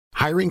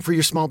Hiring for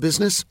your small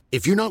business?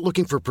 If you're not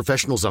looking for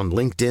professionals on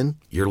LinkedIn,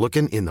 you're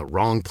looking in the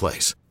wrong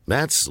place.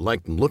 That's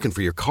like looking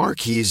for your car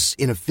keys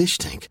in a fish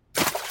tank.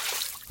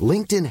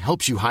 LinkedIn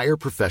helps you hire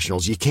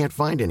professionals you can't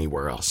find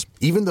anywhere else,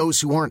 even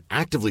those who aren't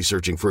actively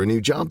searching for a new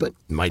job but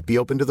might be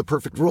open to the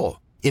perfect role.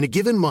 In a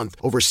given month,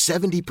 over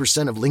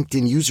 70% of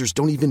LinkedIn users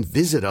don't even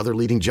visit other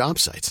leading job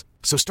sites.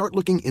 So start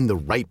looking in the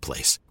right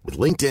place. With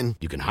LinkedIn,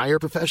 you can hire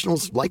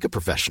professionals like a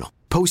professional.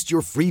 Post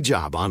your free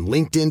job on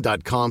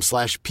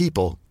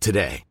linkedin.com/people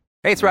today.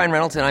 Hey, it's Ryan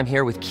Reynolds, and I'm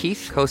here with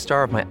Keith,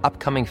 co-star of my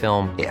upcoming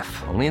film, If,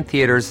 only in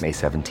theaters May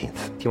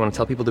 17th. Do you want to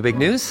tell people the big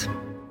news?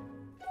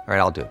 All right,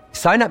 I'll do it.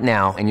 Sign up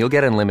now and you'll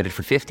get unlimited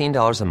for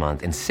 $15 a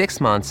month and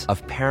 6 months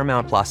of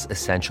Paramount Plus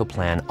Essential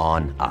Plan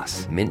on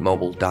us.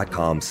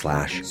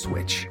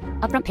 MintMobile.com/switch.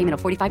 Upfront payment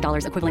of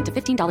 $45 equivalent to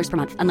 $15 per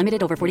month.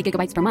 Unlimited over 40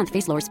 gigabytes per month.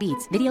 Face lower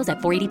speeds. Videos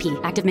at 480p.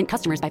 Active Mint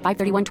customers by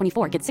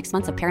 531.24 get 6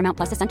 months of Paramount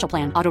Plus Essential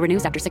Plan. Auto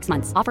renews after 6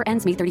 months. Offer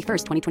ends May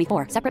 31st,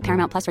 2024. Separate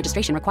Paramount Plus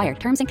registration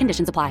required. Terms and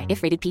conditions apply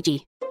if rated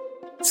PG.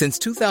 Since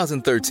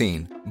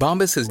 2013,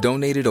 Bombas has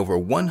donated over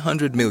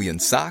 100 million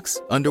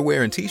socks,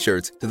 underwear, and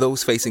T-shirts to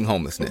those facing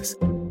homelessness.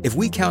 If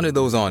we counted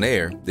those on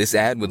air, this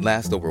ad would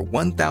last over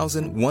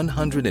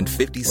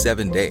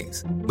 1,157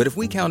 days. But if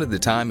we counted the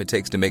time it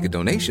takes to make a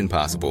donation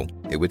possible,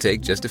 it would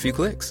take just a few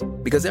clicks.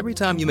 Because every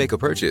time you make a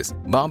purchase,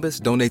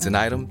 Bombas donates an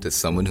item to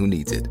someone who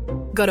needs it.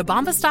 Go to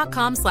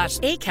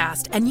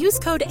bombas.com/ACAST and use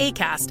code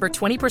ACAST for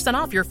 20%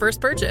 off your first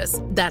purchase.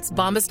 That's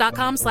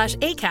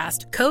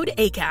bombas.com/ACAST, code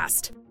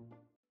ACAST.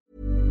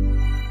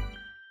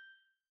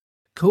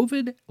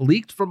 COVID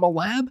leaked from a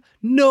lab?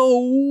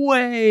 No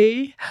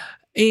way!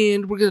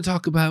 And we're going to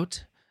talk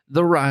about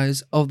the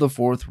rise of the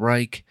Fourth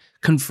Reich,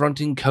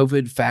 confronting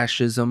COVID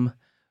fascism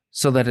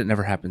so that it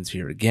never happens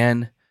here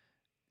again.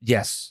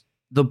 Yes,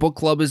 the book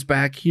club is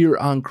back here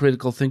on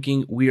Critical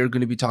Thinking. We are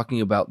going to be talking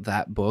about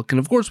that book. And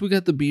of course, we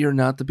got the B or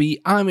not the B.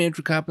 I'm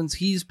Andrew Coppins.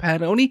 He's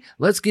Pat Oney.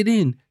 Let's get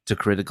into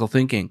Critical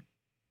Thinking.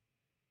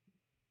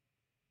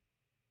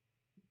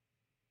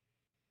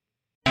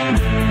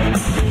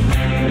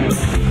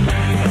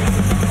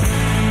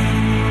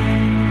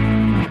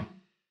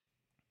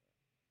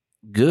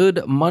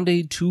 Good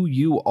Monday to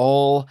you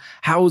all.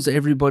 How's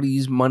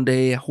everybody's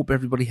Monday? I hope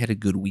everybody had a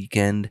good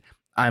weekend.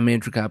 I'm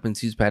Andrew Coppins.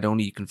 He's Pat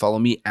Oney. You can follow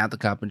me at The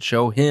Coppins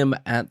Show, him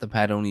at The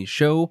Pat Oney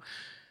Show.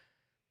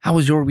 How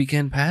was your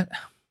weekend, Pat?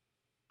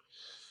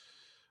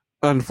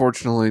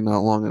 Unfortunately, not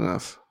long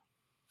enough.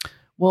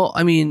 Well,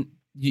 I mean,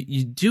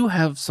 you do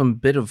have some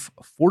bit of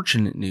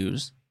fortunate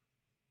news.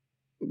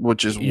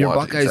 Which is your what?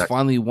 Buckeyes exactly?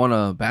 finally won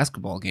a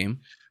basketball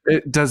game.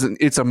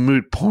 It's a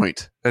moot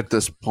point at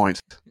this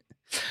point.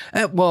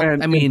 Well,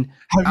 And- I mean,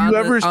 have you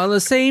ever on the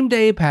same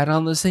day, Pat,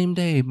 on the same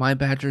day, my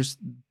Badgers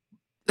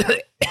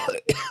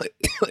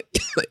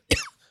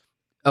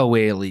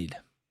away a lead.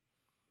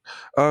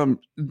 I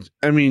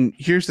mean,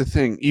 here's the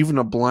thing. Even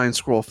a blind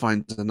squirrel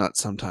finds a nut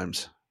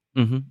sometimes.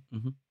 Mm-hmm,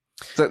 mm-hmm.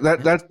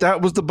 That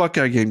was the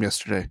Buckeye game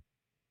yesterday.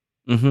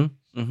 Mm-hmm,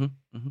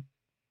 mm-hmm, mm-hmm.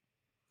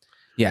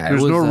 Yeah,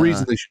 There's it was, no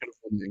reason they should have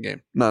won the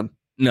game. None.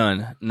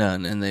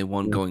 None, and they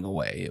won going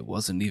away. It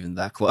wasn't even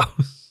that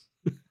close.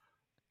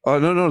 Oh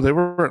no, they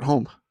were at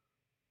home.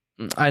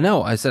 I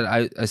know. I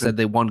said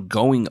they won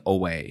going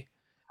away.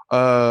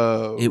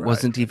 It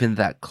wasn't even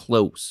that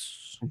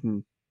close. Mm-hmm.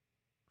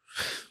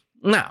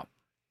 Now,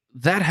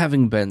 that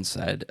having been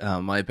said,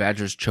 my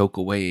Badgers choke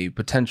away a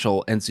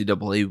potential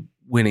NCAA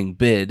winning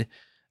bid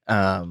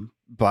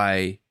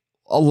by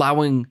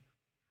allowing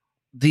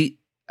the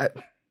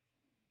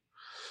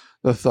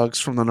thugs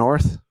from the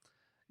north.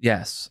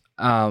 Yes,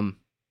 the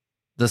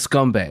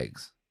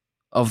scumbags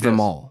of them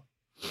all.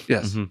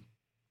 Yes. Mm-hmm.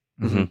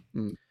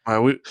 Mm-hmm.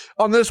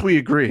 On this we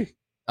agree.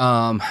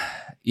 Yeah,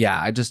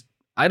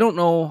 I don't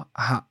know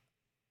how,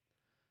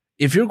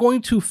 if you're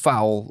going to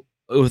foul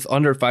with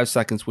under 5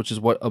 seconds, which is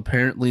what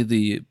apparently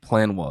the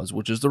plan was,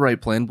 which is the right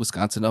plan.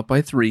 Wisconsin up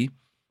by 3.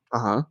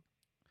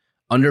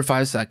 Under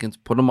 5 seconds,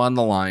 put them on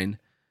the line.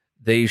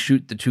 They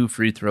shoot the 2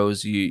 free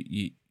throws.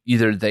 You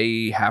either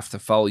they have to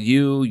foul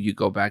you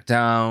go back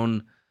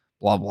down,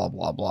 blah blah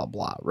blah blah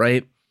blah.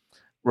 Right.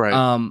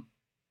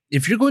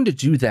 If you're going to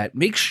do that,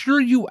 make sure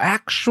you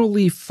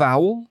actually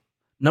foul,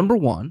 number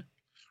one.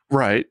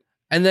 Right.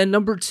 And then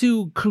number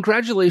 2,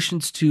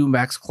 congratulations to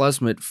Max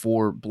Klesmit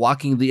for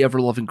blocking the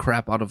ever-loving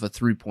crap out of a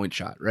 3-point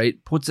shot,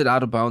 right? Puts it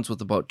out of bounds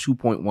with about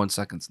 2.1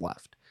 seconds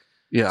left.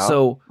 Yeah.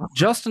 So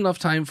just enough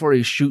time for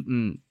a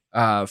shooting,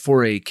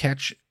 for a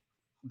catch,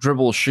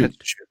 dribble,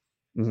 shoot,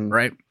 Mm-hmm.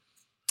 right?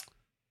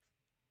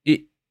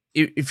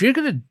 If you're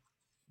going to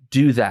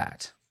do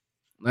that,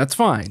 that's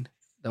fine.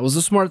 That was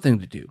a smart thing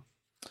to do.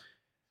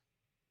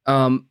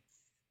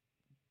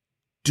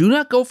 Do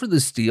not go for the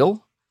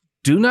steal.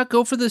 Do not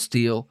go for the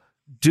steal.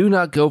 Do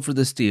not go for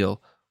the steal.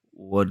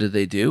 What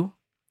do?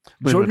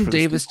 Jordan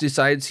Davis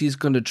decides he's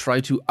going to try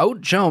to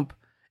out-jump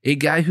a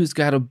guy who's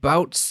got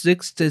about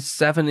 6 to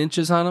 7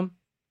 inches on him.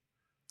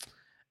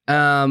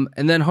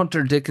 And then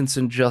Hunter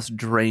Dickinson just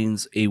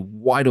drains a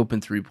wide-open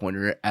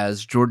three-pointer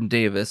as Jordan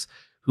Davis,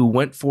 who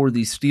went for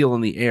the steal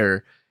in the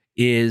air,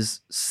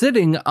 is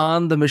sitting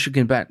on the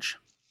Michigan bench.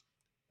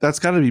 That's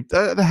got to be,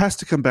 that has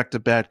to come back to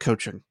bad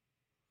coaching.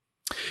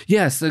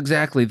 Yes,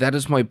 exactly. That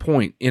is my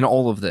point in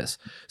all of this.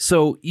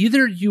 So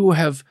either you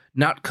have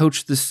not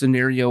coached this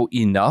scenario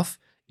enough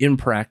in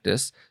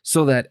practice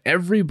so that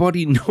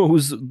everybody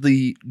knows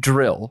the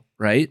drill,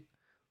 right?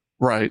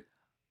 Right.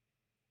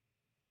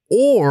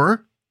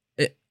 Or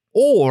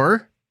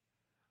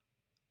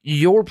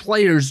your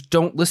players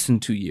don't listen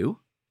to you.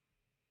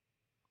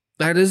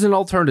 That is an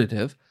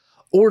alternative.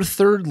 Or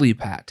thirdly,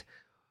 Pat,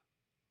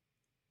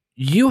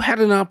 you had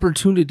an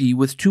opportunity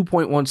with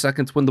 2.1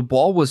 seconds when the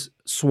ball was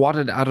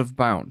swatted out of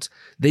bounds.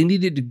 They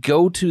needed to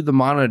go to the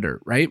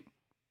monitor, right?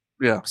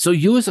 Yeah. So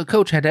you as a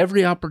coach had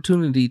every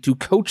opportunity to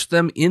coach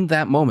them in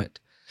that moment,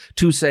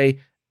 to say,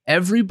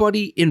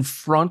 everybody in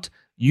front,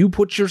 you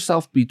put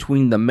yourself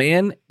between the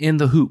man and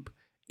the hoop.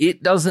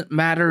 It doesn't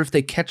matter if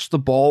they catch the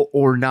ball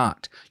or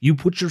not. You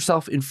put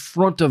yourself in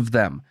front of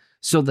them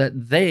so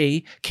that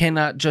they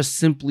cannot just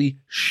simply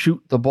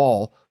shoot the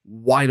ball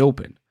wide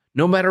open,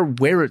 no matter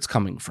where it's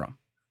coming from.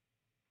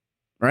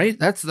 Right?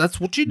 That's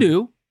what you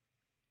do.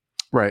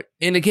 Right.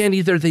 And again,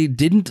 either they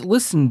didn't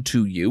listen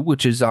to you,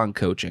 which is on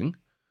coaching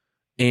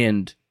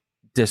and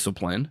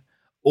discipline,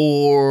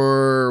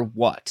 or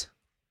what?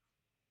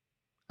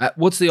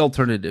 What's the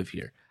alternative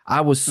here?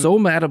 I was so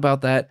mad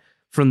about that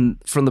from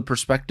the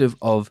perspective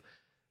of,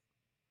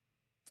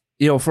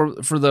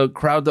 for the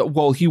crowd that,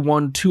 well, he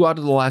won 2 out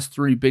of the last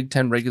 3 Big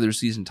Ten regular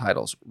season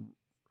titles.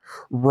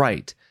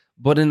 Right.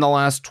 But in the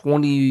last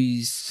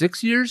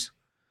 26 years,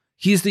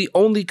 he's the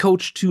only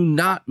coach to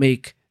not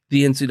make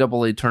the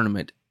NCAA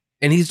tournament,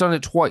 and he's done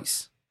it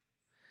twice.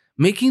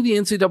 Making the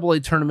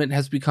NCAA tournament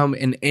has become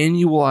an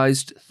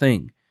annualized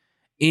thing.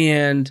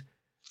 And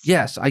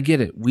yes, I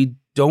get it. We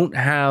don't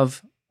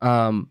have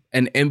an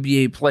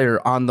NBA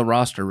player on the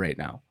roster right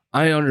now.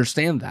 I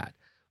understand that.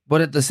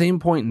 But at the same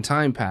point in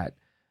time, Pat,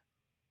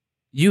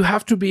 you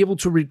have to be able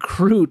to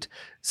recruit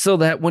so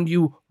that when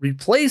you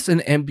replace an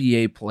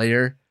NBA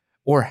player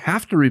or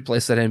have to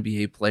replace that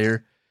NBA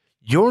player,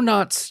 you're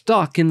not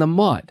stuck in the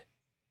mud.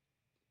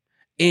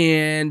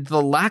 And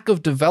the lack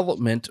of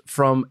development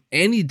from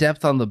any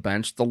depth on the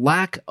bench, the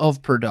lack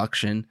of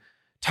production,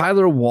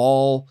 Tyler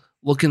Wall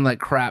looking like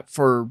crap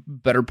for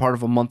better part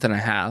of a month and a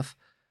half,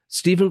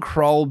 Stephen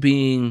Krull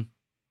being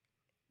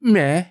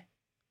meh.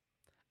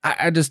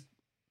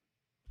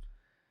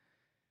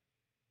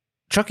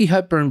 Chucky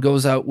Hepburn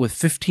goes out with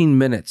 15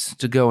 minutes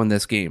to go in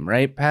this game,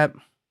 right, Pat?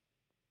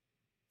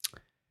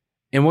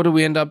 And what do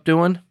we end up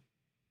doing?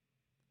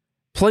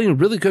 Playing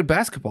really good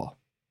basketball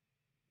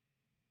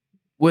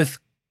with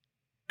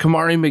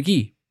Kamari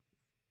McGee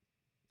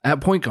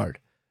at point guard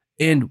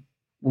and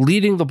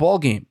leading the ball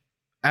game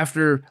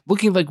after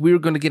looking like we were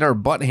going to get our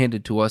butt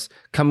handed to us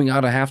coming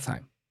out of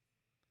halftime.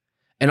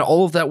 And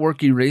all of that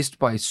work erased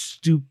by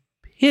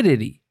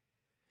stupidity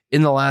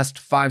in the last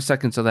 5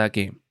 seconds of that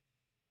game.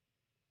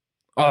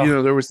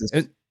 Oh, there was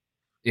this.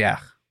 Yeah.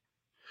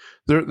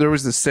 There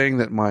was this saying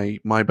that my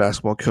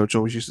basketball coach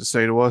always used to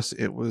say to us.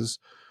 It was,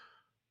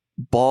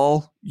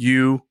 ball,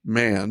 you,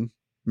 man,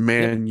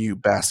 you,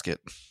 basket.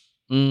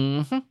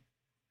 Mm-hmm.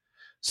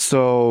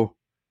 So,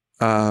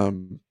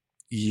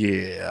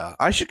 yeah,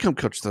 I should come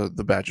coach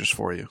the Badgers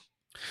for you.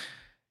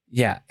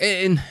 Yeah,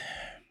 and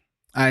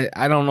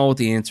I don't know what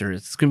the answer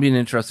is. It's going to be an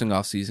interesting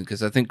offseason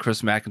because I think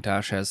Chris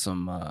McIntosh has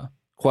some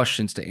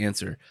questions to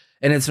answer.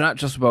 And it's not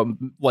just about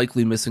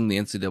likely missing the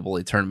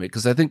NCAA tournament,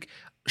 because I think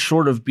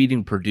short of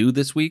beating Purdue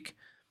this week,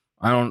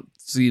 I don't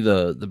see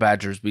the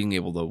Badgers being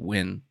able to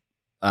win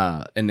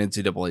an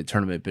NCAA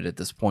tournament bid at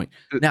this point.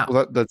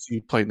 Now, that's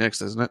you play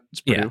next, isn't it?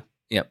 It's Purdue.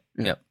 Yeah.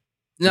 Yep.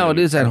 No, it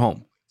is at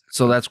home,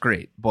 so that's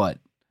great. But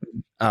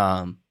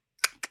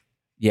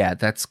yeah,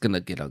 that's gonna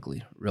get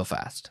ugly real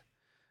fast.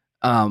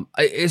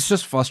 It's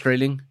just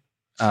frustrating.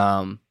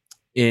 And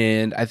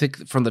I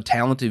think from the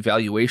talent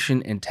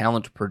evaluation and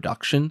talent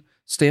production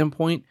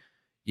standpoint,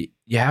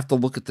 you have to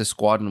look at the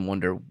squad and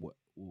wonder,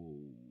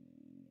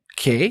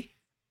 okay,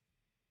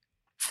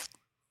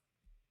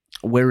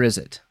 where is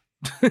it?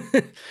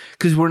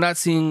 Because we're not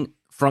seeing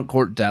front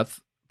court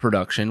depth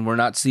production. We're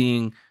not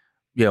seeing,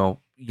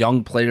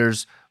 young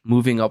players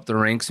moving up the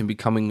ranks and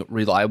becoming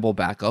reliable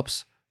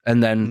backups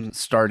and then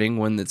starting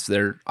when it's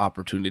their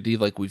opportunity,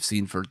 like we've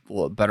seen for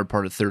a better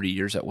part of 30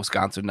 years at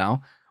Wisconsin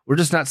now. We're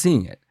just not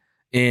seeing it.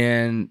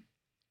 And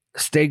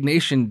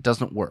stagnation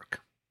doesn't work.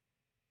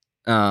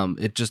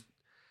 It just,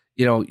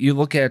 you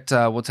look at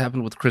what's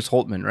happened with Chris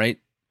Holtmann, right?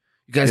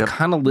 You guys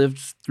kind of lived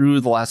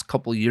through the last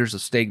couple of years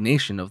of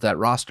stagnation of that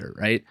roster,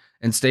 right?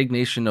 And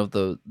stagnation of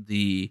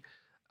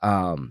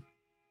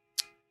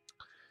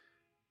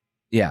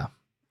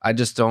I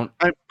just don't.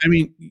 I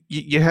mean,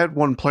 you had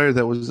one player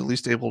that was at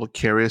least able to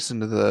carry us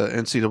into the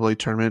NCAA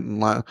tournament,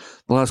 and the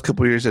last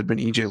couple of years had been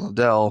EJ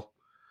Liddell.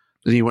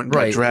 Then he went and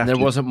got drafted. And there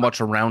wasn't much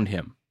around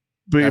him.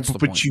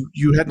 But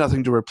you had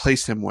nothing to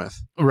replace him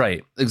with.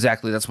 Right.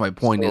 Exactly. That's my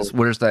point. Is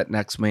where's that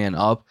next man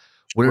up?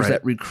 Where's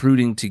that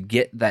recruiting to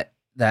get that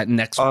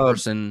next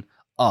person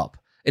up?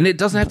 And it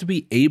doesn't have to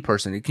be a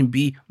person. It can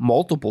be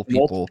multiple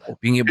people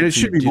being able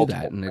to do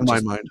that. And in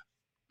my mind.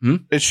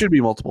 It should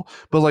be multiple.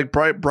 But like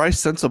Bryce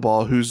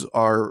Sensabaugh, who's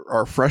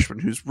our freshman,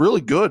 who's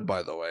really good,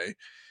 by the way.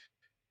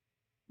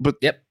 But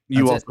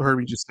you also heard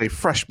me just say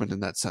freshman in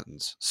that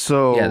sentence.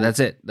 So yeah,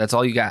 that's it. That's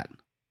all you got.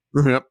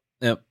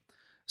 Yep.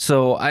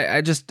 So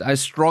I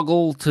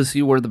struggle to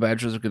see where the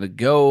Badgers are going to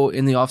go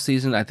in the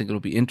offseason. I think it'll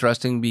be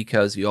interesting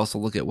because you also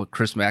look at what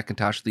Chris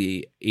McIntosh,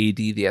 the AD,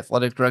 the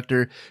athletic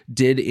director,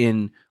 did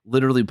in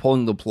literally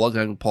pulling the plug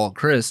on Paul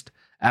Chryst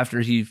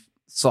after he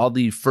saw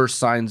the first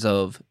signs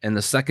of and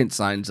the second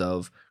signs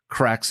of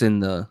cracks in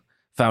the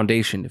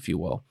foundation, if you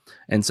will,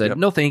 and said,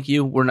 no, thank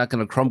you. We're not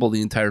going to crumble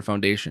the entire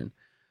foundation.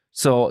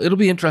 So it'll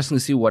be interesting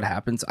to see what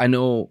happens. I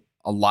know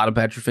a lot of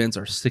Badger fans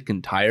are sick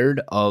and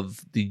tired of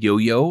the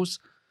yo-yos,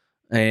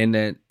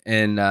 and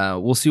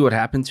we'll see what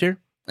happens here.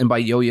 And by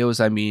yo-yos,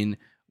 I mean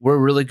we're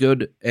really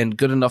good and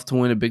good enough to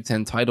win a Big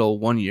Ten title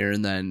one year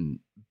and then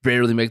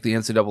barely make the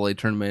NCAA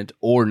tournament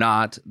or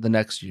not the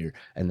next year,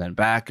 and then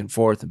back and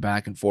forth and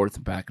back and forth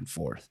and back and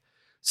forth.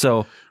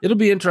 So it'll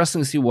be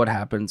interesting to see what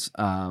happens.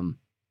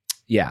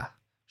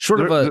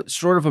 Short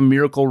of a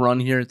miracle run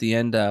here at the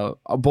end.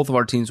 Both of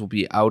our teams will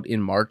be out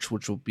in March,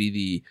 which will be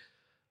the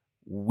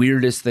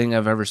weirdest thing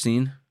I've ever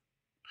seen.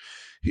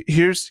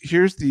 Here's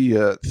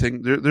the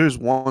thing. There's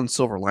one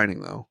silver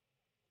lining though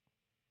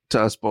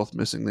to us both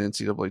missing the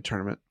NCAA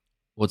tournament.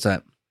 What's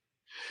that?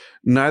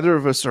 Neither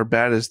of us are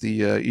bad as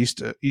the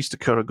East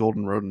Dakota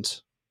Golden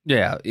Rodents.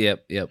 Yeah.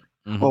 Yep.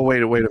 Mm-hmm. Well,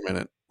 wait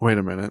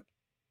a minute.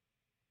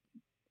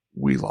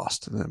 We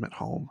lost to them at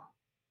home.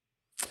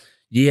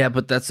 Yeah,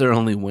 but that's their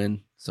only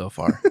win so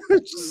far.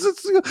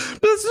 That's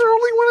their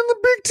only win in the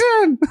Big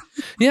Ten.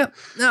 Yeah.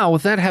 Now,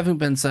 with that having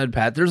been said,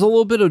 Pat, there's a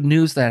little bit of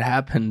news that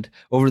happened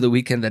over the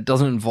weekend that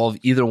doesn't involve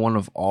either one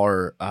of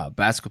our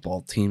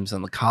basketball teams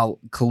on the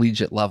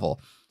collegiate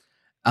level.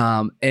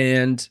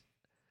 And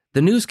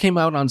the news came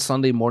out on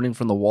Sunday morning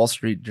from the Wall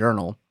Street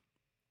Journal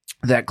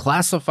that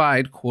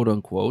classified, quote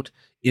unquote,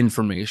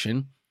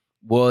 information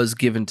was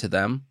given to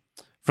them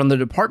from the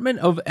Department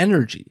of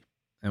Energy.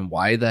 And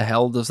why the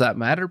hell does that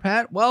matter,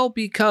 Pat? Well,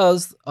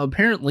 because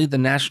apparently the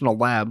national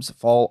labs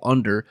fall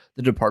under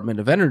the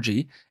Department of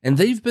Energy, and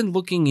they've been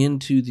looking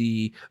into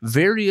the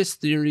various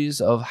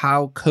theories of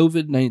how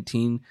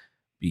COVID-19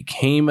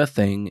 became a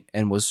thing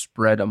and was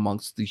spread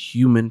amongst the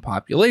human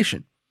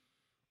population.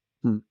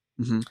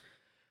 Mm-hmm.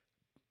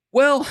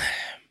 Well,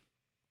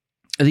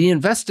 the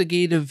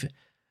investigative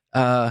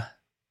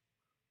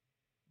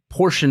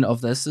portion of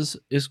this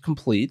is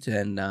complete,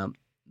 and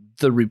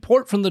the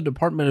report from the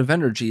Department of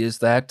Energy is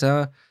that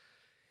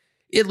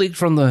it leaked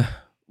from the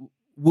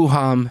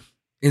Wuhan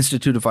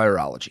Institute of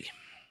Virology.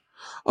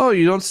 Oh,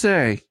 you don't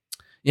say.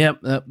 Yeah,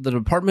 the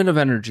Department of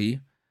Energy,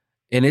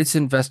 in its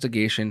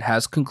investigation,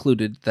 has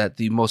concluded that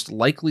the most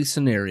likely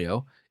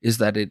scenario is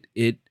that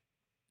it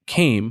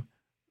came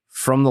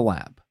from the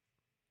lab.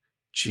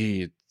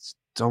 Gee, it's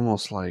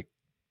almost like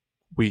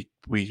we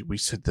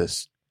said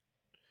this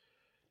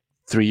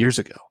 3 years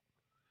ago.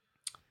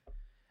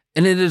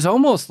 And it is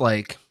almost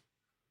like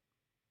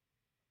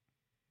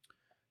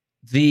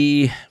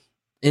the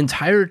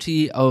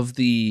entirety of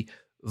the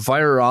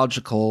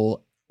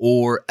virological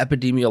or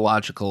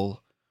epidemiological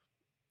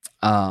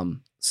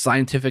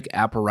scientific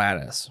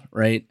apparatus,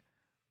 right?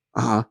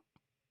 Uh-huh.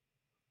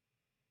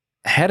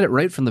 Had it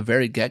right from the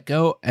very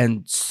get-go,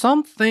 and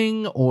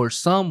something or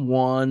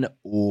someone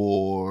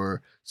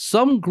or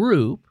some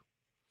group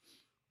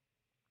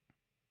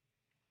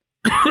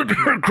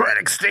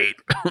democratic state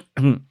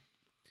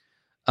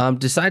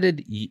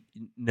decided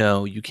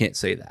no, you can't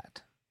say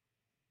that.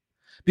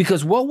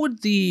 Because what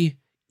would the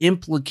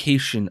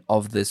implication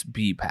of this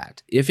be,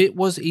 Pat? If it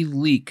was a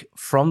leak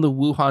from the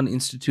Wuhan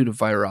Institute of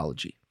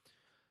Virology,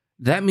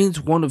 that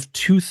means one of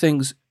two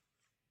things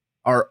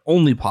are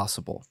only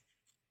possible.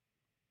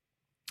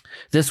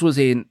 This was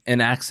an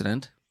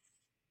accident,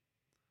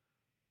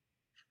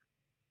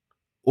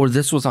 or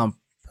this was on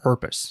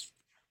purpose.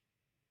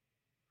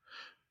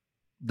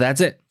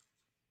 That's it.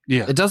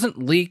 Yeah. It doesn't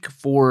leak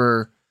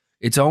for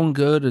its own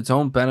good, its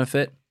own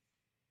benefit.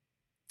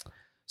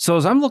 So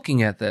as I'm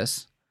looking at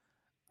this,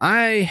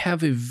 I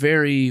have a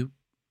very...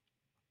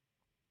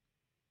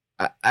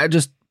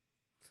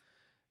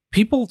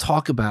 People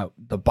talk about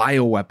the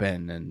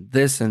bioweapon and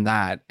this and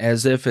that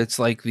as if it's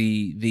like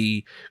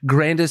the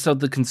grandest of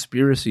the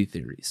conspiracy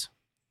theories.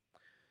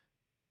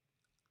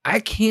 I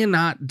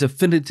cannot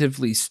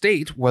definitively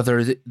state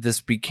whether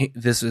this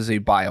is a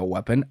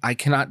bioweapon. I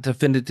cannot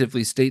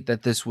definitively state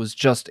that this was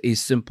just a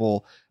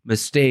simple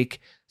mistake.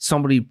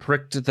 Somebody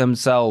pricked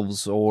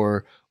themselves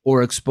or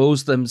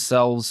exposed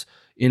themselves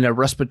in a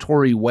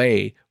respiratory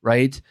way,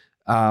 right?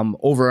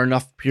 Over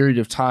enough period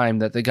of time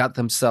that they got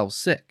themselves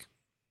sick.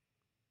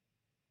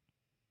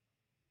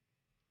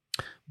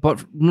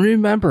 But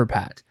remember,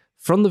 Pat,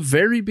 from the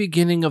very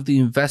beginning of the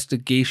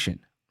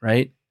investigation,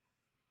 right?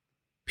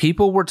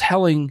 People were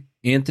telling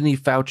Anthony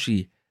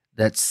Fauci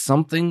that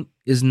something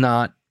is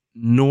not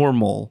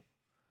normal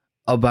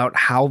about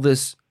how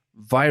this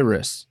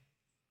virus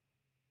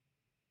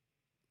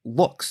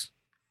looks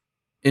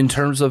in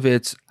terms of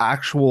its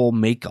actual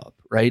makeup,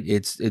 right?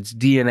 It's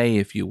DNA,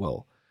 if you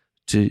will,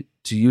 to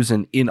use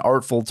an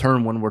inartful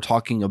term when we're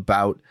talking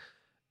about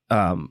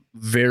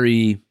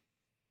very,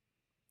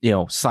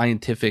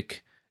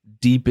 scientific,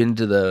 deep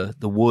into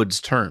the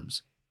woods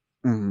terms.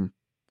 Mm-hmm.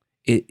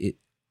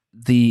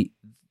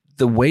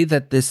 The way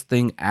that this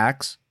thing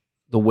acts,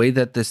 the way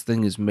that this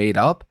thing is made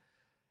up,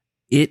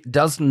 it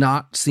does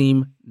not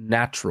seem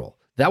natural.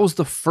 That was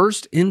the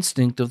first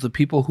instinct of the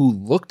people who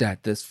looked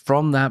at this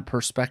from that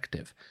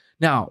perspective.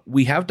 Now,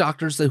 we have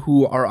doctors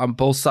who are on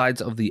both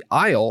sides of the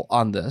aisle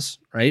on this,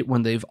 right?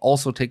 When they've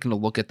also taken a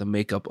look at the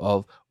makeup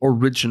of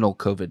original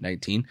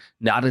COVID-19,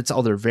 not its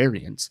other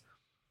variants.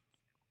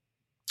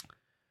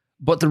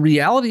 But the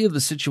reality of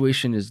the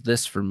situation is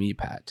this for me,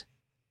 Pat.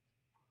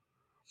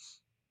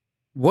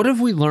 What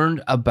have we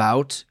learned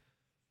about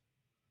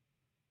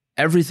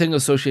everything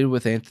associated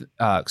with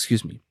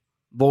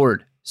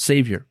Lord,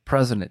 Savior,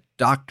 President,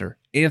 Dr.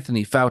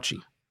 Anthony Fauci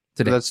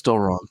today? That's still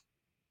wrong.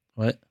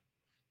 What?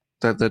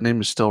 That name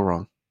is still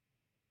wrong.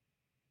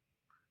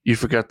 You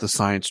forgot the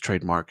science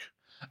trademark.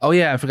 Oh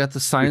yeah, I forgot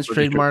the science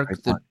trademark,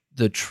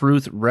 the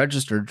truth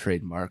registered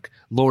trademark.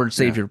 Lord,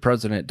 Savior,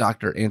 President,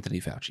 Dr. Anthony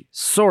Fauci.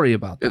 Sorry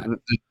about that.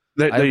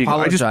 I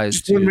apologize. I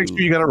just want to make sure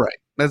you got it right.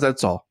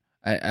 That's all.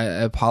 I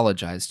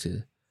apologize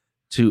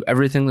to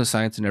everything the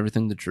science and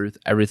everything the truth,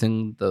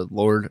 everything the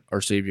Lord,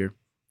 our Savior,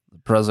 the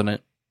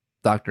President,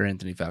 Dr.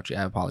 Anthony Fauci.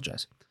 I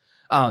apologize.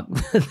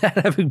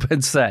 That having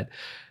been said,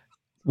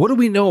 what do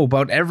we know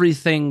about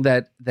everything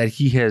that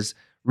he has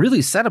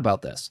really said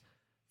about this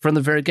from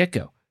the very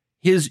get-go?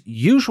 His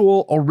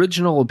usual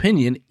original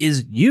opinion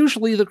is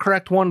usually the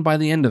correct one by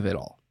the end of it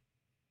all.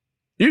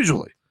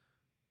 Usually.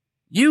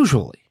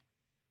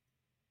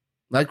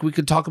 Like we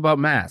could talk about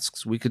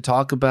masks. We could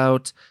talk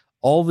about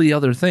all the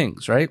other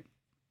things, right?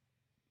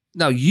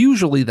 Now,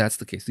 usually that's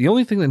the case. The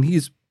only thing that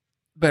he's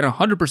been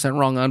 100%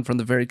 wrong on from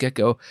the very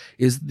get-go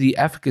is the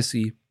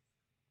efficacy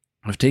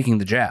of taking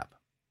the jab.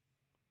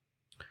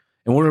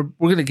 And we're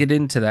going to get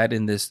into that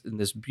in this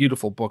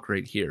beautiful book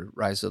right here,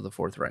 Rise of the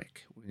Fourth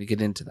Reich. We're going to get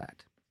into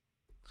that.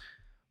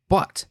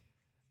 But,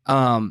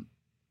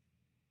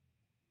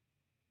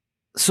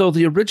 so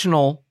the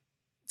original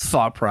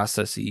thought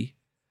process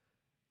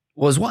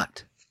was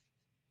what?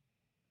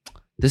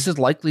 This is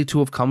likely to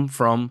have come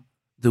from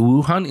the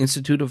Wuhan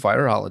Institute of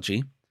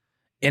Virology,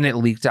 and it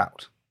leaked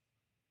out.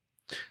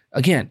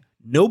 Again,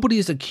 nobody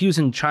is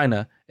accusing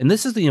China, and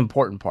this is the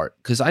important part,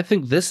 because I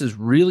think this is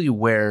really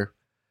where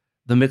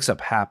the mix-up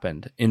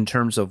happened in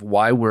terms of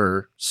why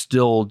we're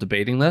still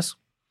debating this,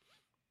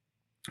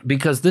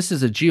 because this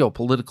is a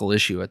geopolitical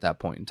issue at that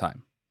point in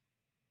time.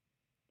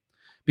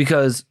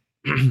 Because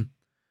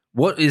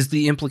what is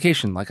the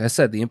implication? Like I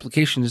said, the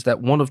implication is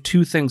that one of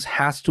two things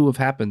has to have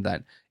happened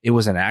then. It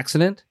was an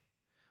accident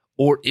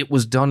or it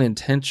was done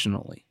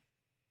intentionally.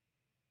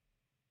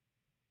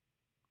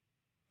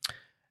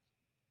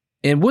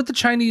 And would the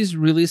Chinese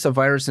release a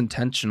virus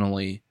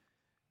intentionally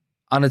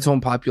on its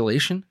own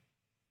population?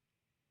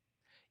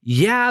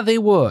 Yeah, they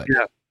would.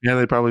 Yeah,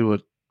 they probably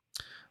would.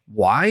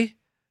 Why?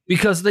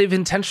 Because they've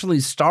intentionally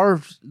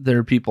starved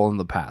their people in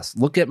the past.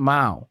 Look at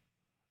Mao.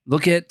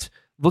 Look at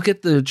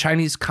the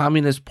Chinese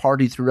Communist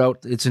Party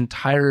throughout its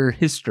entire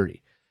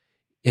history.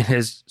 It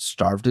has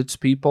starved its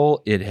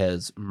people. It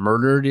has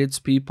murdered its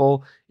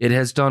people. It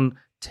has done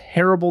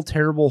terrible,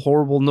 terrible,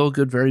 horrible, no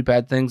good, very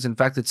bad things. In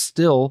fact, it's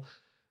still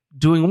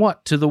doing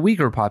what to the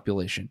Uyghur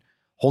population?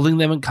 Holding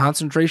them in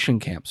concentration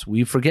camps.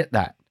 We forget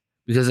that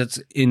because it's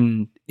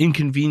an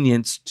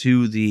inconvenience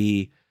to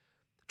the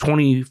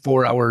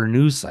 24-hour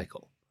news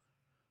cycle.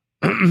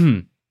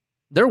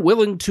 They're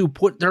willing to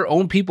put their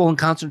own people in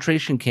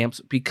concentration camps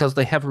because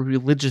they have a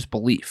religious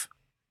belief.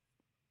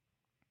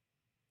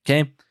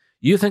 Okay?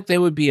 You think they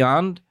would be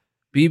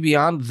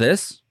beyond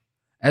this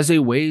as a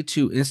way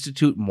to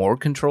institute more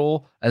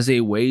control, as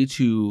a way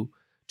to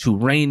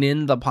rein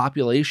in the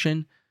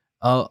population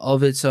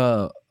of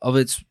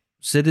its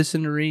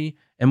citizenry,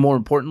 and more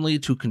importantly,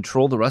 to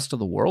control the rest of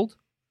the world?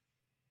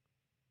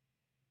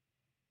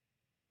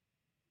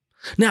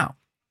 Now,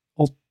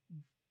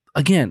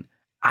 again,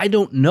 I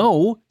don't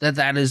know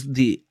that is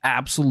the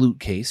absolute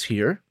case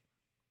here,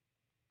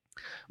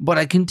 but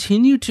I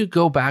continue to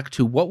go back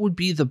to what would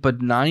be the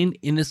benign,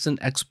 innocent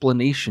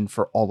explanation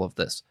for all of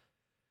this.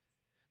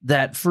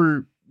 That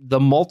for the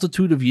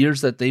multitude of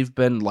years that they've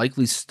been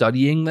likely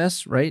studying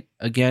this, right?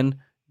 Again,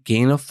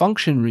 gain of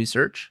function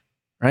research,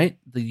 right?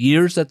 The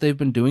years that they've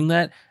been doing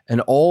that,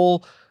 and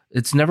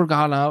it's never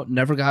got out,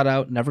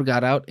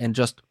 and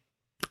just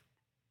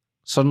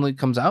suddenly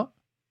comes out.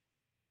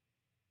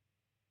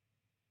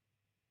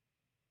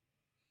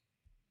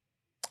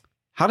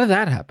 How did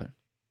that happen?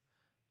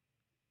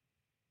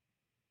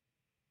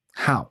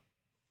 How?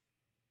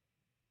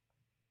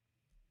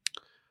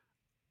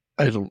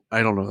 I don't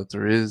know that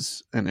there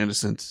is an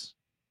innocent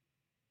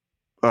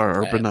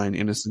or benign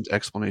innocent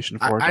explanation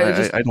for it. I don't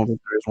think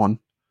there is one.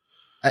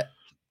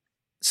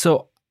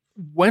 So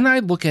when I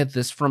look at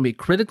this from a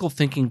critical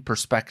thinking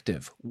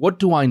perspective, what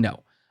do I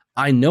know?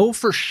 I know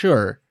for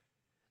sure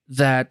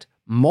that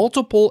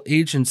multiple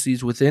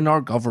agencies within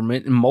our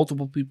government and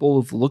multiple people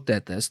who've looked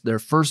at this, their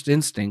first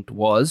instinct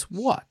was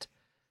what?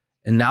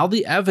 And now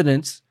the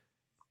evidence,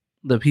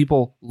 the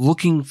people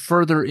looking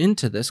further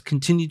into this,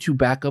 continue to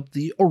back up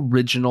the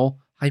original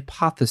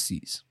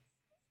hypotheses.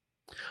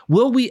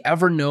 Will we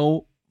ever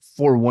know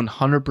for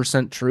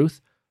 100%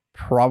 truth?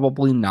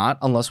 Probably not,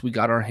 unless we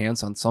got our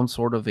hands on some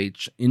sort of a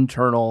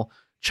internal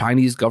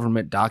Chinese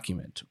government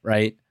document,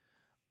 right?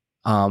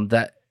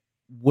 That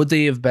would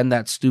they have been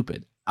that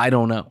stupid? I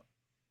don't know.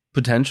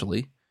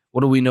 Potentially.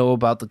 What do we know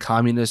about the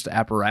communist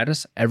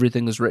apparatus?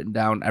 Everything is written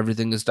down.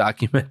 Everything is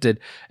documented.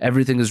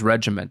 Everything is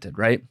regimented,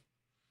 right?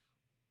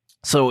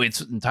 So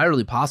it's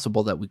entirely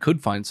possible that we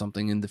could find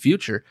something in the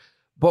future,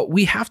 but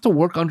we have to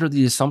work under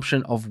the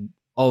assumption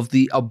of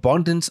the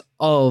abundance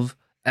of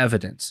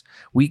evidence.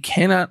 We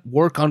cannot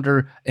work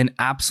under an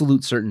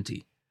absolute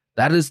certainty.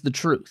 That is the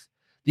truth.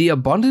 The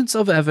abundance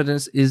of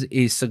evidence is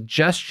a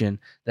suggestion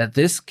that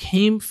this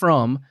came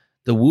from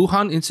the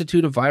Wuhan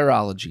Institute of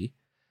Virology.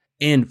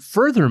 And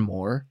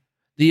furthermore,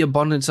 the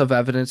abundance of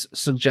evidence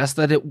suggests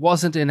that it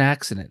wasn't an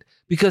accident.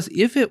 Because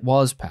if it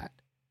was, Pat,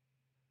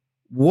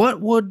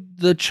 what would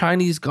the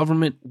Chinese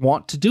government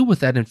want to do with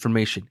that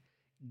information?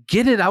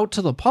 Get it out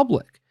to the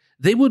public.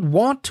 They would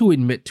want to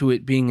admit to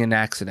it being an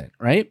accident,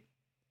 right?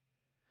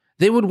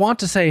 They would want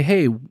to say,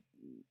 hey,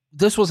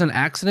 this was an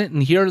accident,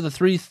 and here are the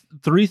three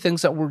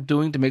things that we're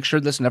doing to make sure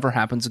this never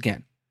happens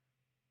again.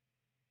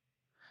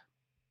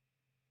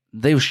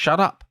 They've shut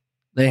up.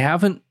 They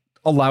haven't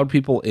allowed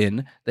people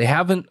in. They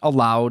haven't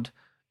allowed,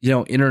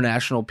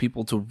 international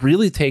people to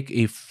really take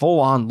a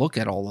full-on look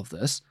at all of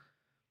this.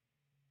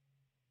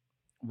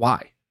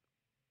 Why?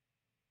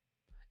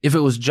 If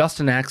it was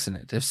just an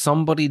accident, if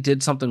somebody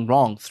did something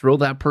wrong, throw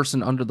that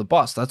person under the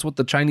bus. That's what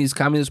the Chinese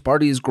Communist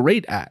Party is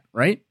great at,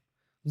 right?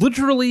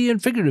 Literally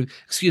and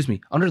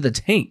figuratively, under the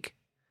tank.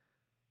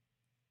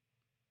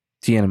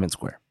 Tiananmen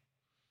Square.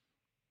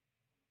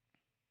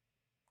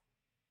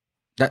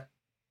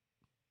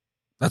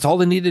 That's all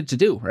they needed to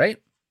do,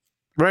 right?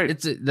 Right.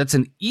 That's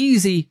an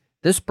easy,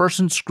 this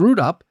person screwed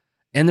up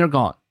and they're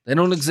gone. They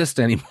don't exist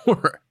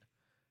anymore.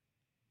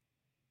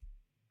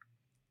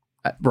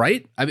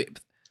 Right?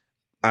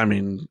 I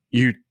mean,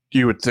 you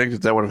would think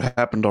that would have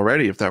happened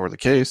already if that were the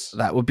case.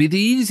 That would be the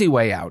easy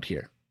way out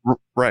here.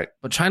 Right.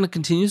 But China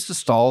continues to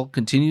stall,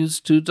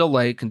 continues to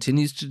delay,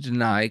 continues to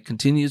deny,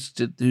 continues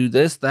to do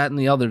this, that, and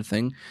the other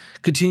thing,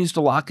 continues to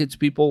lock its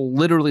people,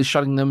 literally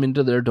shutting them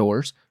into their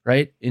doors,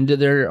 right? Into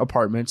their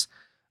apartments,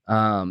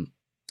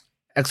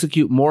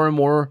 execute more and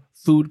more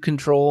food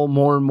control,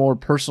 more and more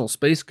personal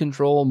space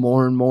control,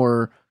 more and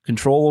more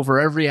control over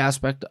every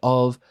aspect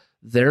of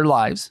their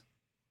lives.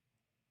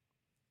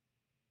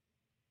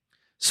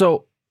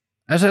 So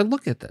as I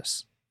look at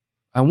this,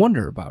 I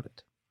wonder about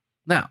it.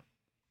 Now,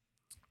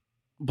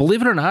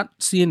 believe it or not,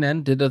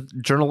 CNN did a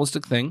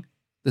journalistic thing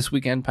this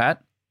weekend,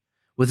 Pat,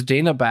 with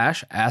Dana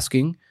Bash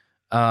asking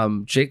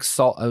Jake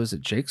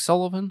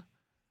Sullivan?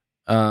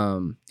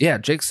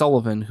 Jake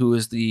Sullivan, who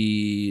is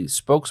the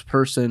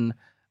spokesperson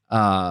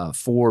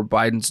for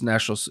Biden's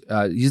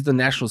he's the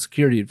national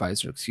security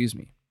advisor, excuse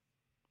me.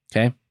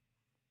 Okay.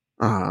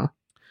 Uh-huh.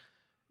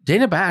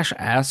 Dana Bash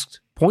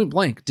asked point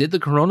blank, did the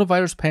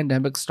coronavirus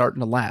pandemic start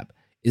in a lab?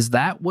 Is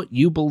that what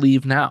you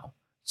believe now?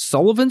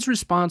 Sullivan's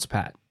response,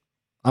 Pat,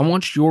 I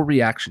want your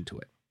reaction to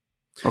it.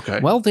 Okay.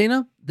 Well,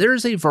 Dana,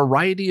 there's a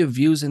variety of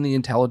views in the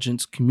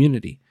intelligence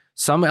community.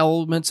 Some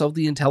elements of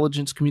the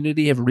intelligence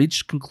community have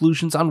reached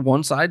conclusions on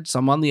one side,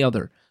 some on the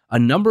other. A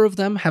number of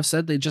them have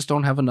said they just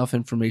don't have enough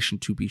information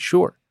to be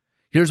sure.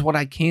 Here's what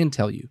I can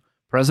tell you.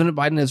 President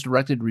Biden has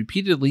directed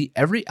repeatedly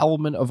every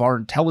element of our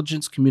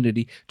intelligence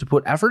community to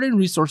put effort and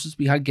resources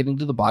behind getting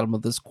to the bottom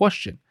of this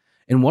question.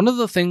 And one of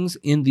the things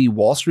in the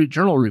Wall Street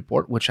Journal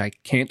report, which I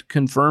can't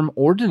confirm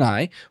or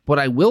deny, but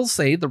I will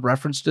say the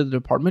reference to the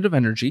Department of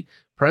Energy,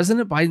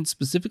 President Biden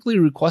specifically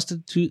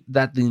requested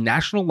that the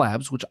national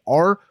labs, which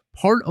are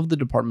part of the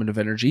Department of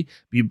Energy,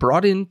 be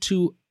brought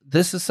into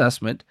this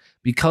assessment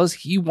because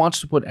he wants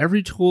to put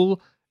every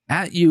tool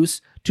at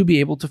use to be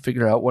able to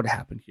figure out what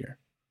happened here.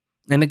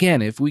 And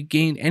again, if we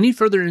gain any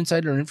further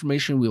insight or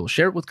information, we will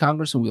share it with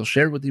Congress and we will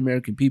share it with the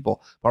American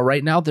people. But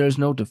right now, there is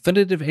no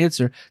definitive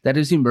answer that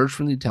has emerged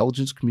from the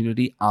intelligence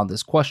community on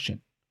this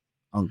question.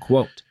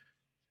 Unquote.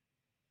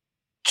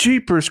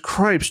 Jeepers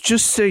cripes,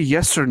 just say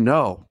yes or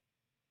no.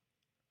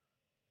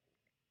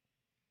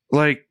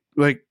 Like,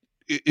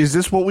 is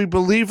this what we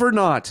believe or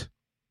not?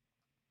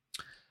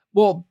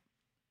 Well,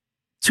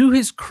 to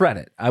his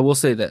credit, I will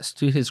say this.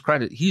 To his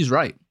credit, he's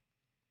right.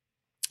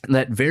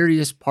 That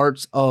various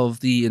parts of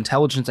the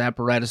intelligence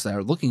apparatus that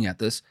are looking at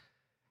this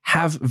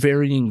have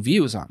varying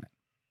views on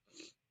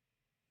it.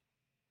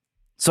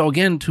 So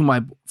again, to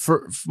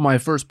my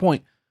first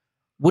point,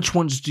 which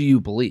ones do you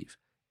believe?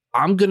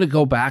 I'm going to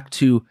go back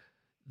to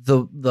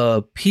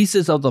the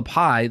pieces of the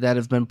pie that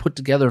have been put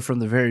together from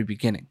the very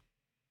beginning.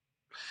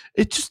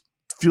 It just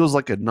feels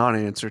like a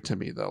non-answer to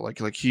me, though.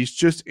 Like he's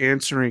just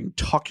answering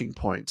talking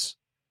points.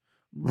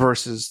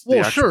 versus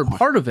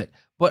part of it.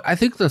 But I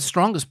think the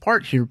strongest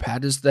part here,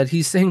 Pat, is that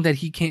he's saying that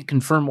he can't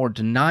confirm or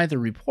deny the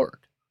report.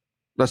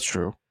 That's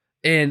true.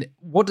 And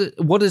what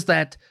does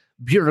that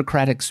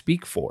bureaucratic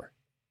speak for?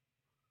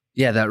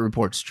 Yeah, that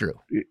report's true.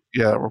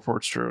 Yeah, that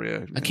report's true.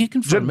 Yeah, I can't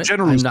confirm it.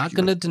 I'm not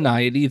going to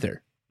deny it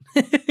either.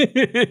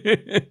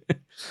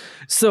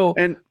 So,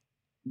 and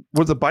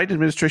would the Biden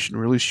administration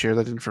really share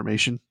that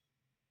information?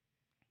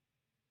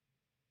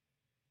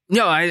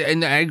 No, I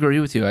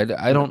agree with you.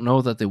 I don't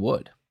know that they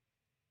would.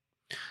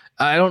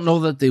 I don't know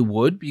that they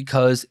would,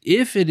 because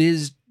if it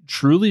is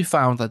truly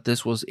found that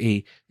this was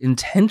a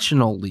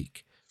intentional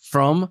leak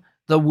from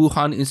the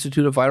Wuhan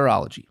Institute of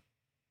Virology,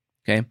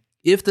 okay,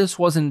 if this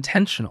was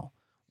intentional,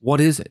 what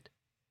is it?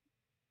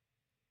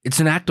 It's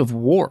an act of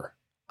war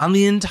on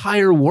the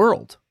entire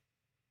world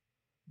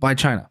by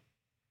China.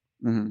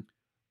 Mm-hmm.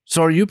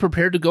 So are you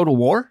prepared to go to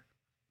war?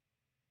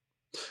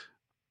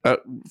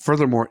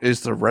 Furthermore,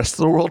 is the rest of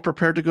the world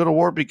prepared to go to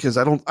war? Because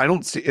I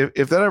don't see,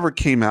 if that ever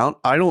came out,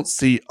 I don't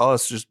see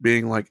us just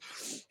being like,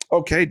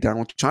 okay, down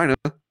with China.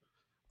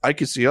 I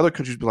could see other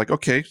countries be like,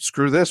 okay,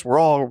 screw this. We're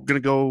all going to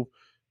go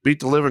beat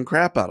the living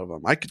crap out of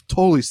them. I could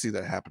totally see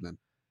that happening.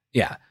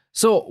 Yeah.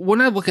 So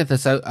when I look at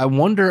this, I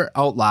wonder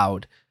out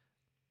loud,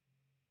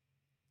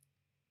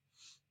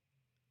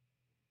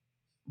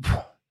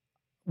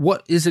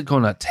 what is it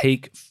going to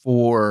take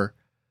for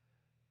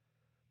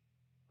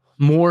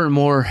more and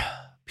more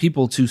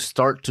people to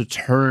start to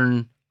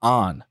turn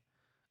on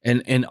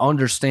and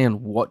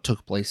understand what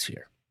took place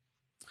here?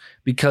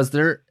 Because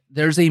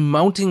there's a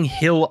mounting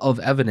hill of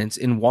evidence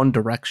in one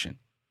direction,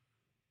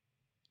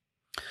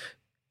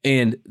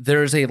 and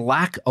there's a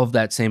lack of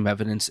that same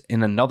evidence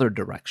in another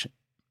direction.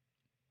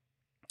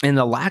 And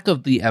the lack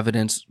of the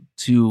evidence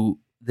to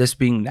this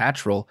being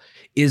natural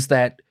is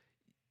that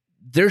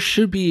there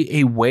should be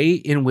a way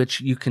in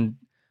which you can,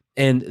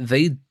 and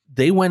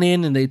they went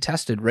in and they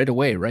tested right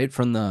away, right,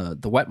 from the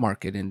wet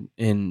market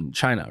in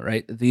China,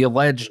 right? The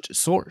alleged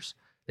source.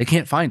 They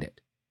can't find it.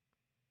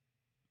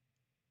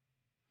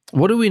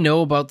 What do we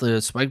know about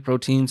the spike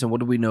proteins, and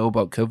what do we know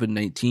about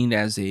COVID-19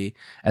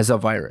 as a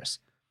virus?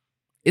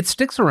 It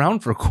sticks around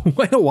for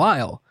quite a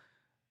while.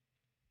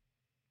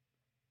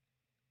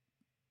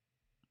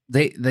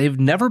 They've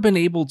never been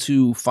able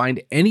to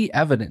find any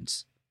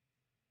evidence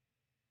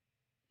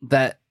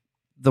that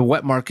the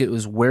wet market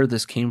was where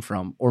this came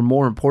from, or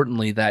more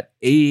importantly, that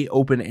a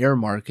open air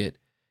market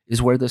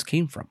is where this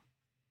came from.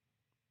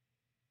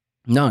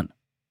 None.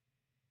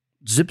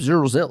 Zip,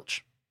 zero,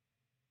 zilch.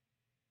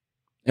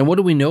 And what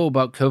do we know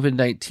about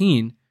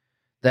COVID-19?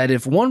 That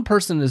if one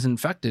person is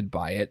infected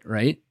by it,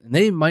 right,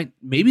 and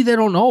maybe they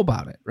don't know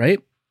about it, right?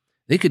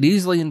 They could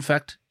easily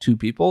infect 2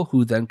 people,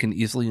 who then can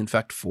easily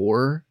infect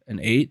 4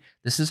 and 8.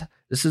 This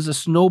is a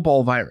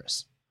snowball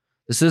virus.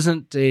 This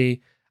isn't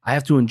I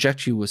have to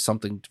inject you with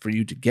something for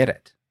you to get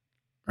it,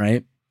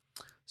 right?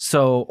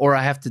 So, or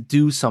I have to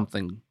do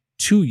something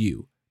to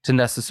you to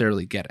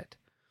necessarily get it.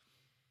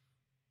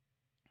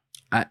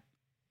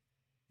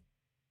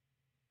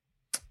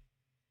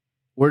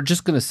 We're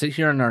just going to sit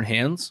here on our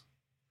hands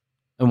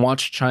and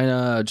watch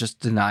China just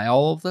deny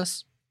all of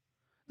this?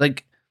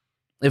 Like,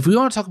 if we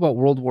want to talk about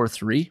World War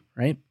III,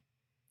 right?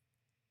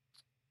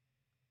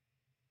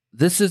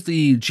 This is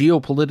the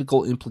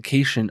geopolitical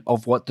implication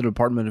of what the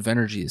Department of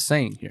Energy is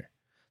saying here.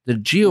 The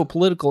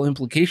geopolitical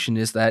implication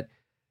is that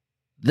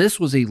this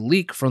was a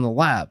leak from the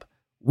lab.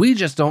 We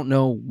just don't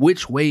know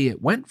which way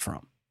it went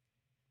from.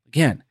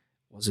 Again,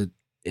 was it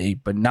a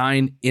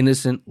benign,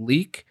 innocent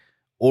leak,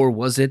 or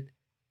was it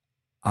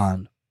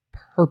on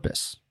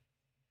purpose?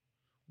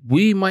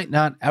 We might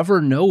not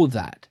ever know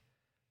that.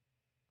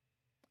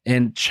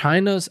 And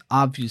China's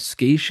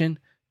obfuscation,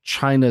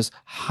 China's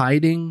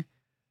hiding,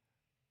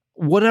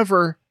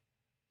 whatever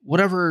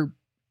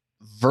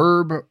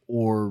verb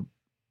or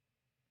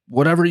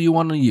whatever you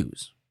want to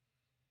use.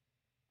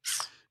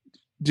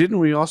 Don't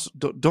we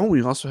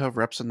also have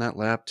reps in that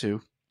lab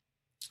too?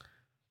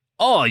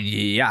 Oh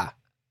yeah.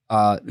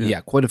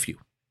 Yeah, quite a few.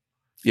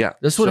 Yeah.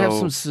 This would have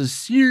some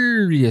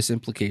serious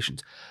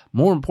implications.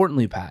 More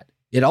importantly, Pat,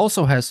 it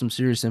also has some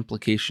serious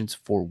implications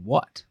for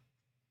what?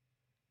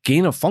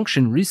 Gain of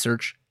function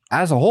research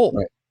as a whole.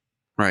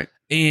 Right.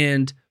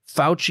 And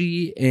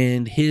Fauci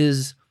and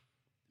his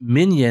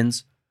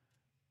minions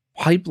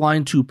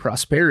pipeline to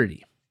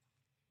prosperity.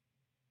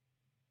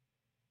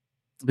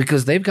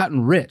 Because they've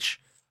gotten rich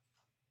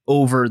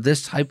over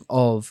this type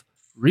of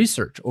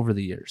research over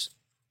the years.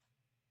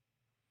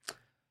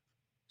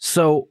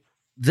 So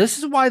this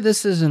is why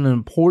this is an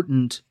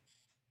important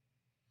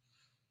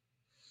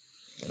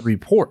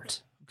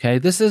report. Okay,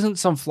 this isn't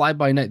some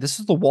fly-by-night. This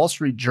is the Wall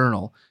Street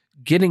Journal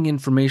getting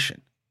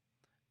information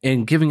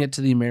and giving it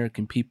to the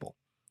American people.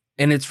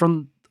 And it's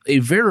from a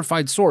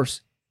verified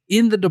source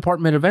in the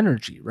Department of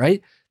Energy,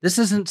 right? This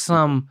isn't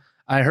some,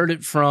 I heard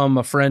it from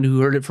a friend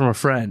who heard it from a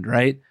friend,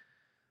 right?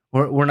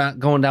 We're not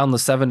going down the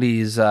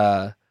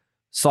 70s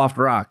soft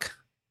rock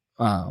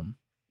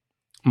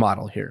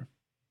model here.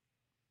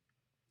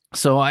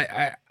 So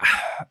I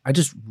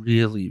just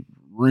really,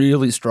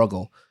 really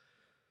struggle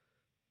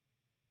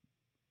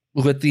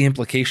with the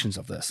implications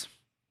of this,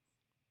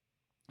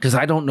 because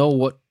I don't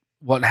know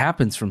what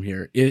happens from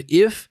here.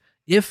 If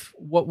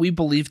what we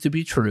believe to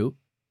be true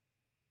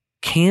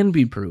can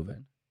be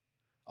proven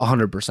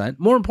 100%.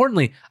 More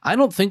importantly,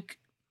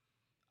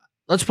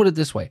 let's put it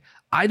this way.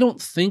 I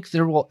don't think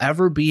there will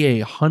ever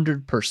be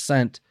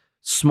 100%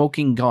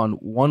 smoking gun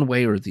one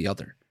way or the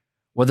other,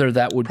 whether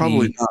that would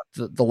probably be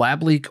the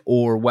lab leak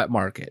or wet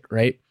market,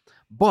 right?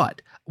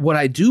 But what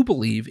I do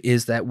believe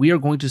is that we are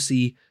going to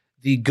see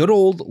the good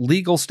old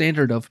legal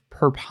standard of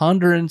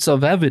preponderance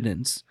of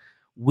evidence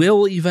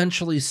will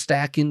eventually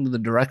stack into the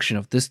direction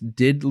of this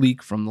did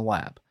leak from the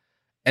lab.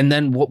 And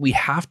then what we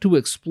have to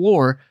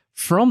explore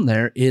from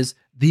there is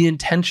the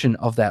intention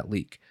of that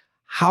leak.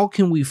 How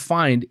can we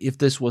find if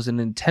this was an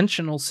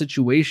intentional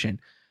situation?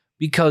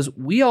 Because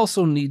we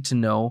also need to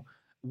know,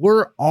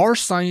 were our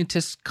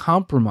scientists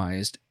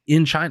compromised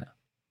in China?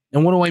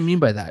 And what do I mean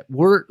by that?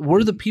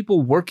 Were the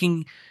people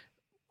working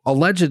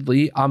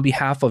allegedly on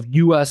behalf of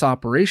U.S.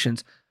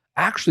 operations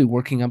actually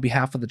working on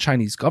behalf of the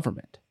Chinese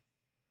government?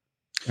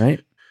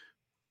 Right?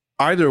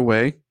 Either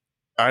way,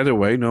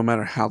 no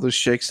matter how this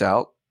shakes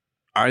out,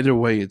 either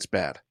way, it's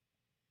bad.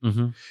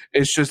 Mm-hmm.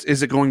 It's just,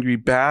 is it going to be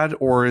bad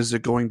or is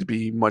it going to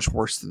be much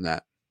worse than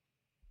that?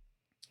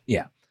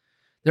 Yeah.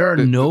 There are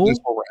no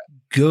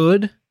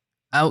good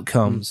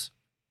outcomes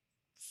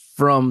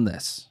from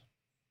this.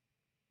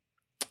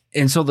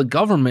 And so the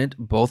government,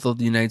 both of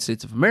the United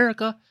States of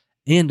America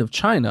and of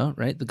China,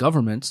 right, the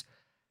governments,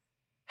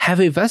 have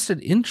a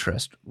vested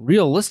interest,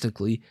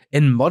 realistically,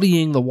 in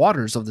muddying the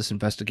waters of this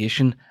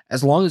investigation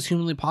as long as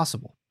humanly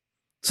possible,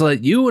 so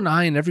that you and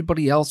I and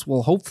everybody else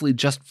will hopefully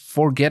just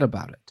forget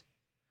about it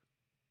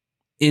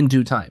in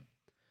due time,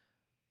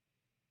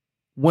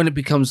 when it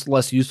becomes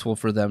less useful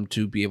for them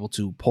to be able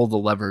to pull the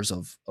levers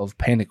of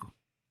panic,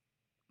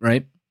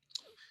 right?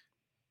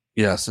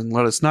 Yes, and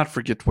let us not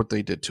forget what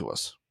they did to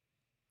us.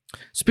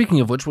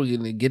 Speaking of which, we're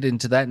going to get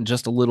into that in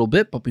just a little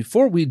bit. But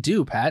before we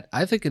do, Pat,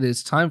 I think it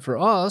is time for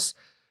us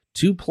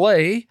to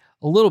play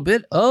a little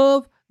bit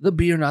of the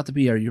Be or Not the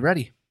Be. Are you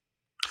ready?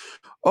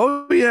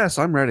 Oh, yes,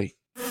 I'm ready.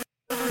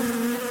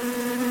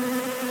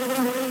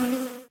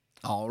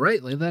 All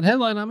right, lay that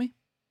headline on me.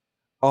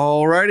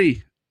 All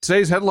righty.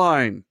 Today's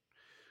headline: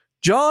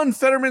 John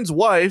Fetterman's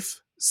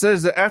wife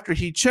says that after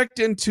he checked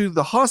into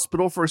the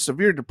hospital for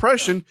severe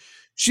depression,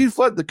 she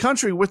fled the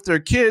country with their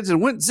kids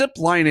and went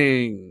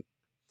ziplining.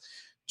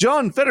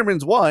 John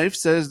Fetterman's wife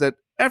says that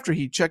after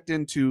he checked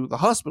into the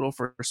hospital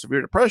for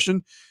severe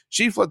depression,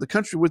 she fled the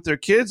country with their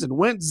kids and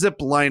went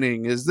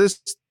ziplining. Is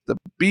this the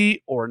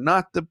Be or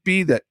not the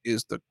Be? That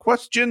is the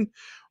question.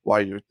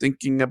 While you're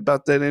thinking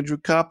about that, Andrew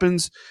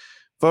Coppins,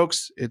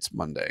 folks, it's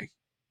Monday.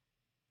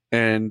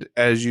 And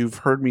as you've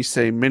heard me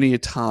say many a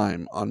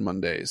time on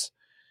Mondays,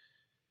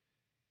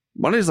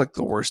 Monday's like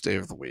the worst day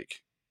of the week,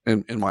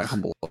 in my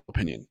humble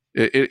opinion.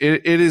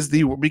 It is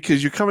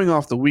because you're coming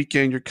off the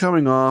weekend, you're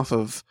coming off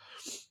of,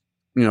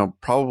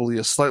 probably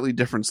a slightly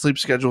different sleep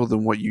schedule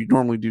than what you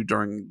normally do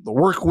during the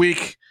work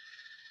week.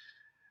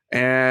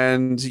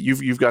 And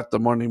you've got the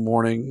Monday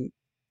morning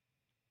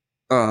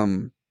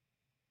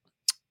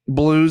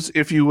blues,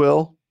 if you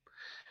will,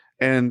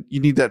 and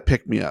you need that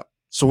pick me up.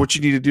 So what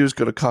you need to do is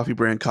go to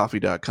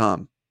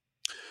coffeebrandcoffee.com.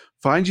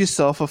 Find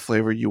yourself a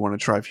flavor you want to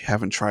try if you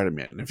haven't tried them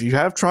yet. And if you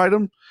have tried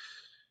them,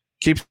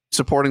 keep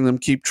supporting them,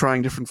 keep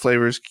trying different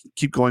flavors,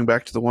 keep going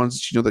back to the ones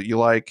that you know that you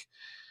like.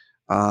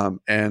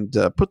 And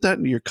put that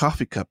into your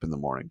coffee cup in the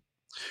morning,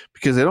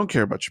 because they don't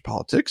care about your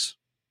politics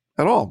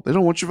at all. They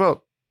don't want your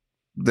vote.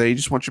 They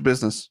just want your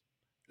business,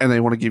 and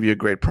they want to give you a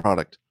great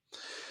product.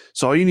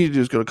 So all you need to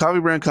do is go to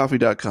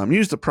coffeebrandcoffee.com.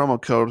 Use the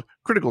promo code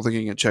Critical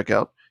Thinking at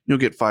checkout. You'll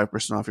get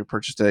 5% off your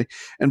purchase today.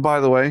 And by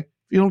the way, if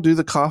you don't do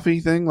the coffee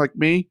thing like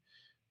me,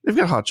 they've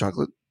got hot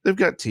chocolate. They've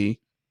got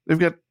tea. They've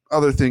got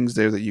other things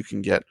there that you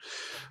can get.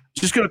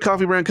 Just go to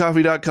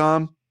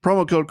coffeebrandcoffee.com.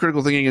 Promo code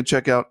Critical Thinking at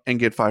checkout and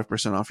get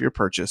 5% off your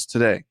purchase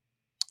today.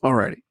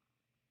 Alrighty.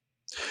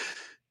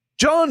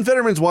 John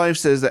Fetterman's wife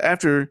says that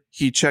after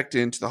he checked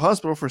into the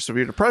hospital for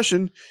severe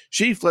depression,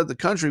 she fled the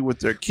country with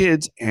their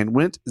kids and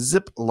went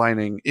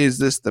ziplining. Is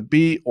this the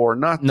Be or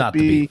not the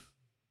Be?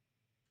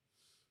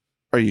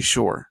 Are you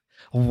sure?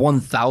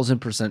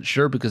 1,000%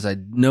 sure, because I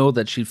know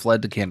that she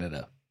fled to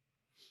Canada.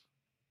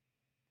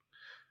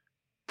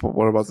 But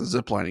what about the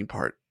ziplining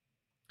part?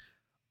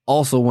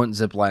 Also went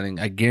ziplining,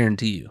 I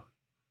guarantee you.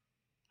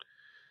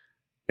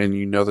 And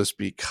you know this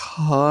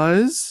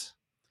because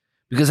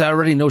I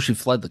already know she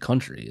fled the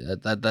country.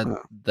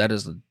 That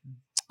is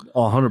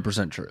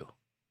 100% true.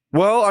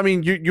 Well, I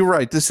mean, you're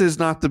right. This is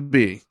not the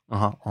Be.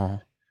 It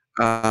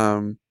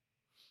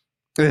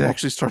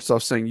actually starts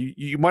off saying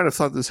you might have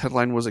thought this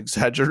headline was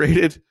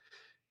exaggerated.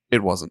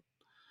 It wasn't.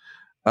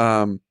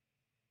 Her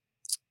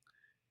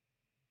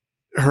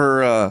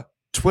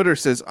Twitter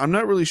says, "I'm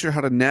not really sure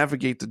how to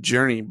navigate the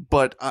journey,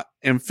 but I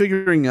am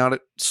figuring out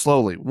it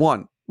slowly.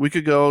 1 week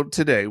ago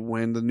today,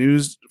 when the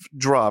news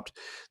dropped,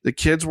 the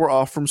kids were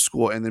off from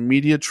school and the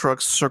media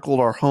trucks circled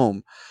our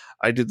home.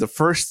 I did the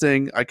first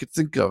thing I could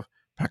think of,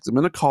 pack them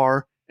in a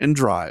car and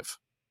drive.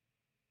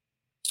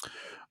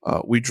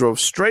 We drove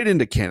straight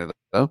into Canada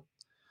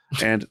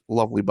and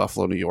lovely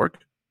Buffalo, New York.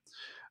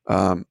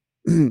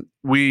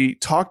 We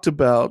talked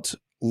about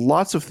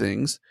lots of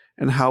things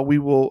and how we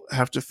will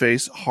have to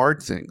face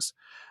hard things,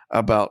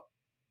 about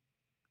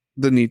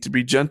the need to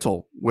be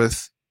gentle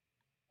with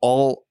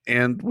all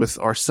and with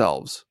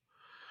ourselves.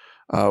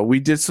 We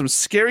did some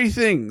scary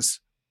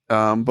things,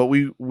 but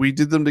we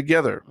did them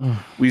together.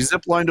 We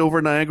ziplined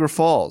over Niagara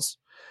Falls,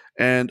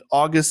 and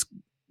August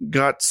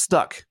got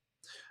stuck.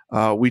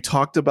 We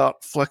talked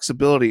about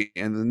flexibility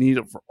and the need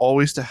for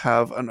always to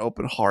have an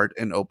open heart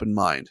and open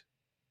mind.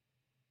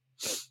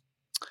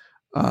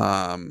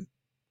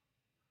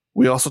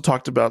 We also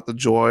talked about the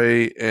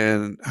joy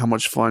and how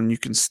much fun you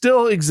can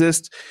still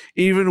exist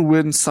even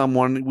when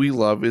someone we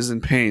love is in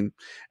pain.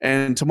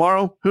 And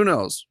tomorrow, who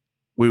knows?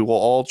 We will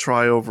all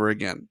try over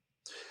again.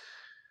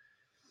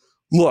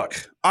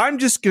 Look, I'm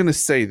just going to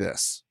say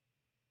this.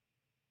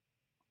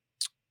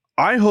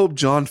 I hope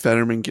John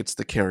Fetterman gets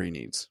the care he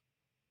needs.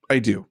 I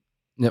do.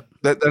 Yep.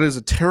 That is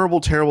a terrible,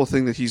 terrible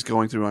thing that he's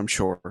going through, I'm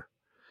sure.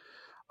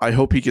 I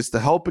hope he gets the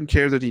help and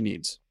care that he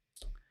needs.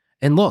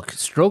 And look,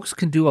 strokes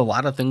can do a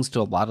lot of things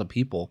to a lot of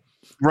people.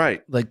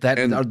 Right. Like that,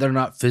 and they're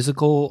not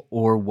physical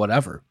or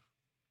whatever.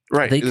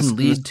 Right. They can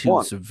lead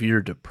to severe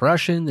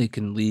depression. They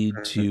can lead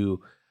to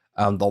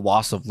the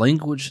loss of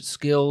language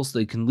skills.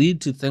 They can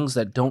lead to things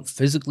that don't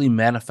physically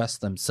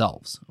manifest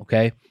themselves.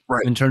 Okay.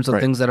 Right. In terms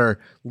of things that are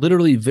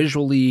literally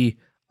visually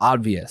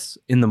obvious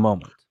in the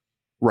moment.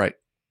 Right.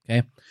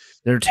 Okay.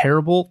 They're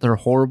terrible. They're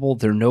horrible.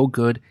 They're no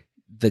good.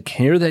 The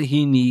care that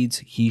he needs,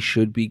 he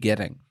should be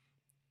getting.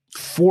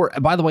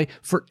 By the way,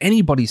 for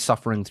anybody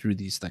suffering through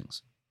these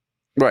things.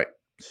 Right.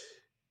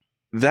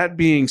 That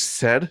being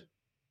said,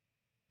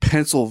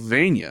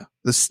 Pennsylvania,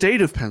 the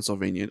state of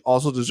Pennsylvania,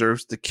 also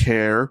deserves the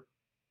care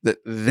that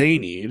they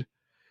need,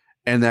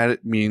 and that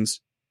it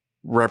means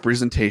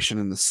representation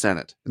in the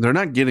Senate. And they're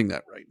not getting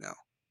that right now.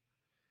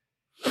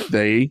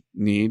 They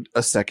need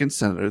a second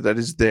senator that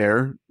is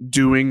there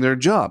doing their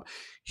job.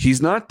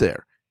 He's not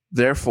there.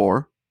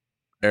 Therefore,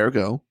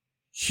 ergo,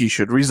 he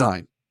should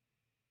resign.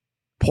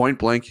 Point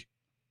blank.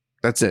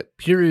 That's it.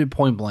 Period,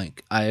 point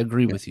blank. I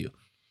agree with you.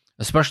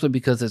 Especially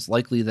because it's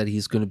likely that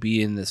he's going to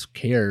be in this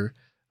care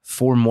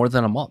for more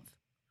than a month.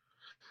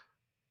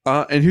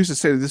 And who's to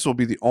say that this will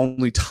be the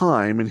only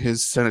time in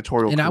his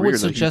senatorial career? And I would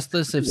suggest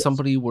this if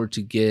somebody were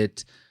to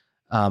get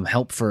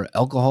help for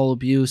alcohol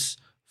abuse,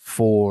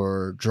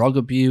 for drug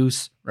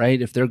abuse,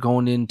 right? If they're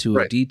going into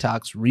a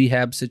detox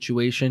rehab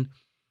situation,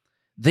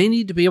 they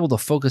need to be able to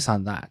focus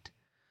on that.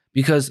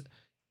 Because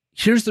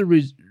here's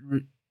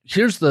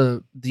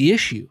the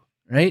issue,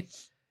 right?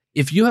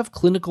 If you have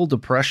clinical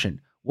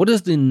depression, what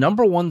is the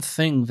number one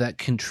thing that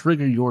can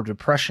trigger your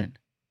depression?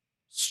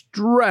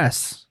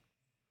 Stress.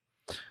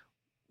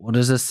 What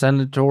does a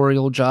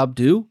senatorial job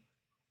do?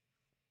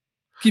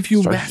 Give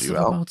you massive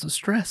amounts of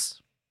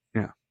stress.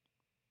 Yeah.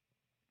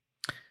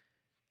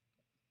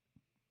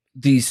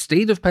 The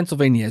state of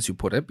Pennsylvania, as you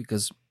put it,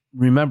 because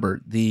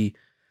remember, the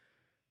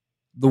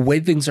way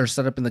things are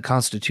set up in the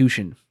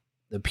Constitution,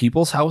 the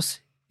people's house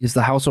is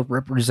the House of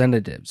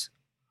Representatives.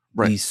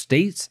 Right. The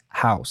state's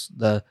house,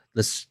 the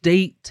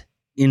state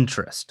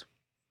interest,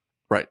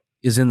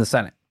 is in the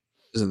Senate.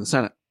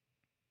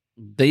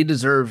 They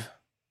deserved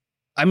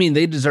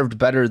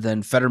better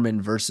than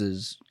Fetterman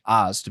versus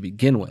Oz to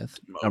begin with.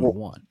 Number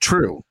one,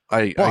 true.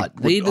 But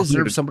they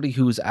deserve somebody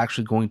who is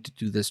actually going to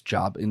do this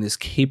job and is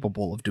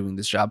capable of doing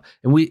this job.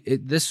 And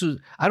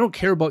I don't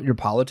care about your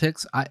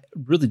politics. I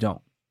really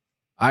don't.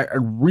 I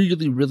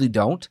really, really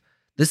don't.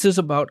 This is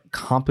about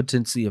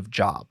competency of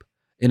job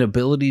and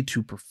ability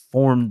to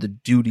perform the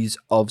duties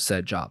of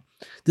said job.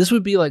 This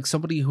would be like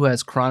somebody who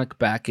has chronic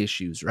back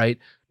issues, right?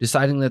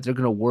 Deciding that they're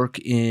going to work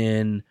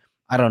in,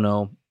 I don't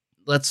know,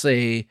 let's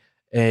say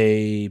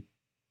a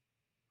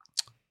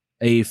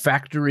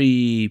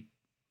factory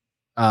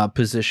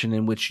position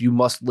in which you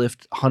must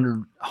lift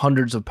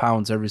hundreds of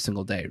pounds every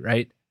single day,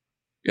 right?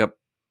 Yep.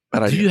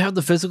 Do you have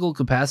the physical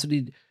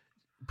capacity?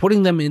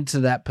 Putting them into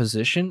that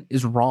position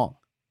is wrong.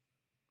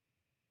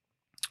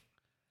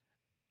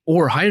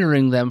 Or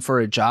hiring them for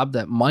a job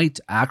that might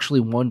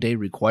actually one day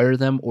require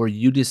them, or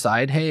you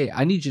decide, hey,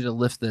 I need you to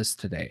lift this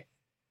today.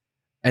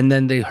 And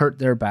then they hurt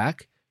their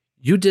back.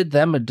 You did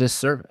them a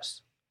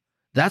disservice.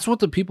 That's what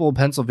the people of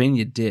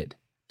Pennsylvania did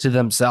to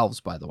themselves,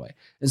 by the way.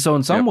 And so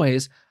in some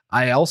ways,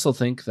 I also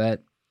think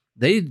that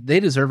they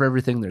deserve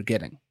everything they're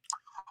getting.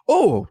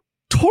 Oh,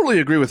 totally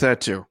agree with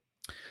that too.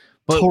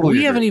 But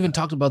we haven't even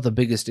talked about the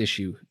biggest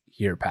issue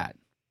here, Pat.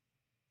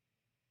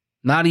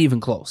 Not even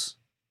close.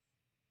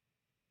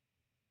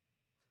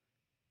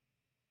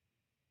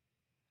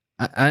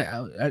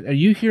 Are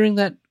you hearing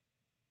that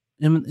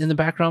in the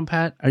background,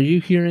 Pat? Are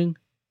you hearing?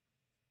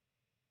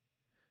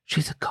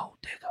 She's a gold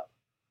digger.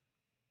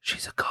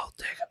 She's a gold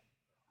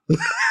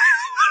digger.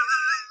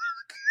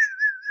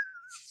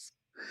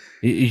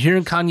 You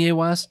hearing Kanye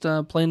West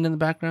playing in the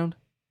background?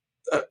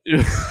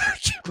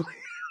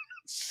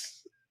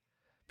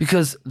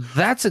 Because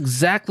that's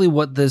exactly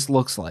what this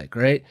looks like,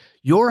 right?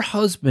 Your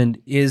husband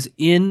is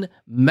in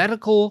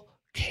medical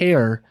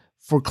care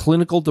for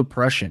clinical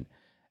depression.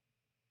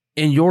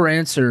 And your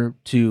answer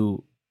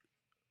to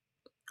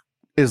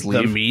is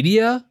leave. The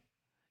media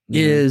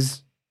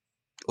is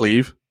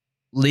leave.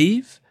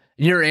 Leave.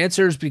 And your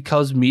answer is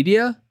because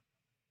media.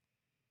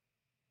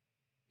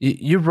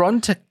 You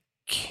run to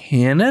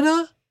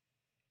Canada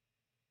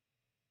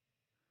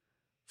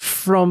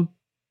from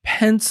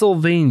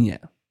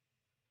Pennsylvania.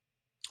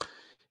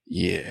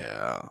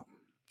 Yeah.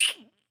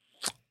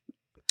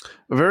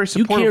 A very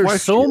supportive You care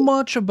wife so here.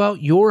 much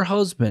about your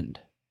husband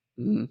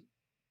and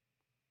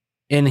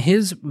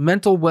his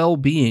mental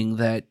well-being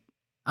that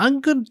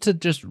I'm going to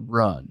just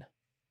run.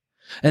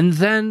 And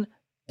then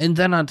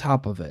on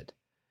top of it,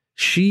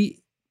 if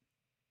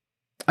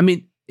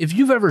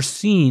you've ever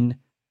seen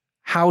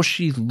how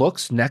she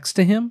looks next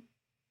to him,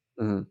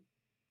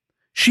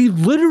 she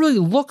literally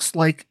looks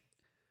like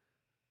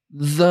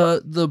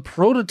the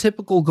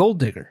prototypical gold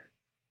digger.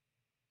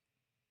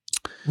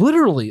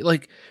 Literally,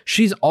 like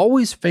she's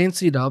always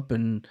fancied up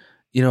and,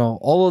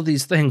 all of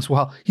these things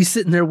while he's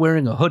sitting there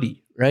wearing a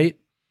hoodie, right?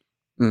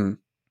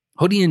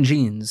 Hoodie and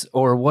jeans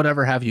or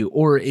whatever have you,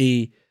 or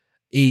a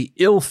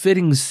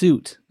ill-fitting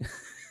suit.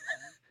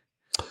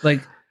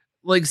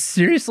 like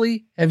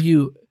seriously, have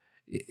you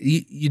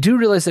do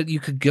realize that you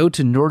could go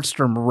to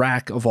Nordstrom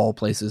Rack of all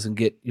places and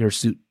get your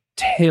suit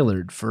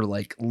tailored for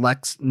like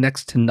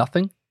next to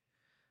nothing?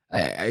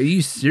 Are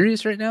you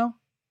serious right now?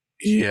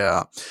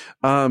 Yeah.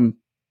 For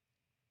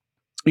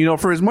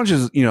as much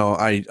as,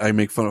 I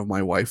make fun of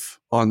my wife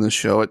on this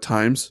show at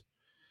times,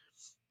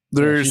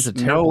 there's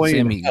no way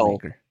in hell.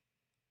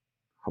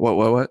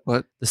 What?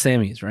 The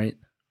Sammys, right?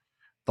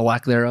 The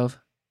lack thereof.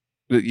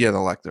 Yeah, the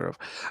lack thereof.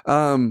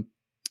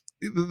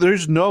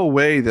 There's no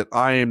way that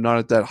I am not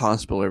at that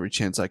hospital every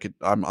chance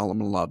I'm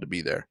allowed to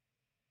be there.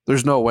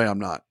 There's no way I'm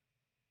not.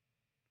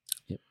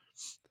 Yep.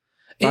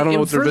 I don't know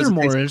what their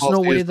furthermore, visitation there's no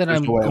policy way is, that there's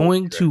I'm no way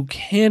going to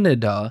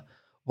Canada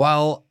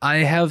while I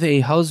have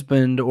a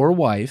husband or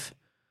wife.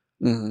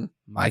 In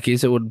my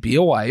case, it would be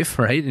a wife,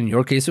 right? In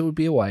your case, it would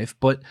be a wife,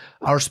 but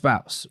our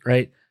spouse,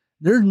 right?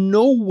 There's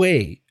no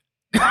way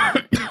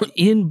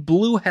in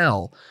blue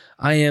hell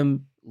I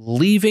am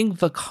leaving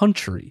the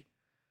country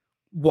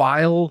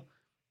while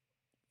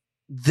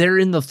they're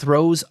in the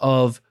throes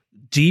of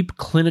deep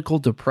clinical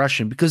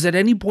depression, because at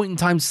any point in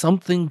time,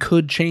 something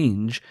could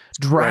change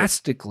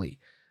drastically.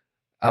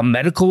 Right. A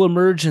medical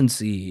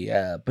emergency,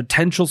 a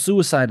potential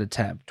suicide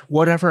attempt,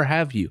 whatever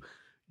have you.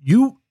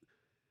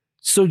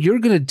 So you're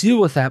going to deal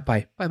with that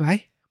by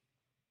bye-bye.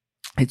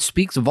 It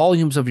speaks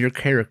volumes of your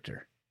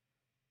character.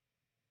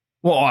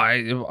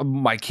 Well,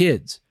 my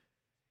kids.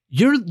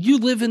 You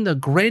live in the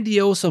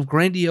grandiose of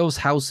grandiose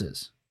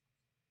houses.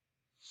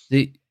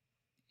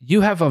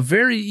 You have a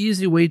very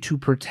easy way to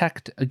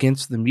protect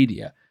against the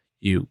media.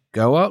 You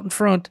go out in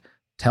front,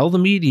 tell the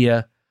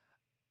media,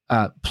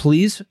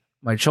 please,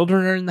 my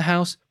children are in the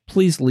house.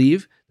 Please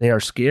leave. They are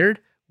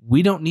scared.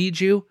 We don't need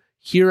you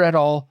here at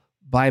all.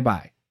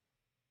 Bye-bye.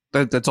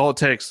 That's all it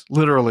takes,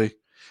 literally.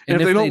 And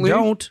if they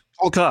don't,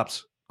 call the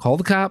cops. Call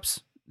the cops.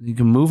 You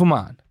can move them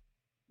on.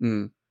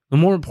 And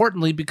more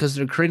importantly, because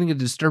they're creating a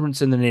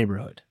disturbance in the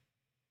neighborhood.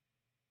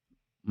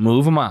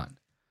 Move them on.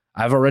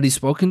 I've already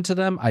spoken to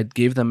them. I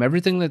gave them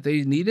everything that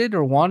they needed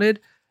or wanted,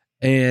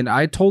 and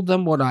I told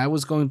them what I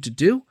was going to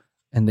do,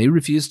 and they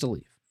refused to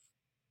leave.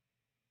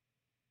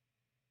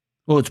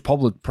 Well, it's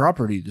public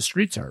property. The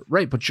streets are.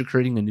 Right, but you're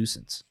creating a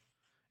nuisance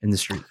in the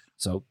street.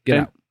 So get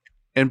out.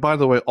 And by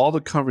the way, all the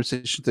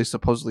conversations they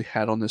supposedly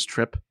had on this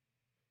trip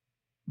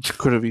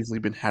could have easily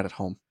been had at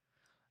home.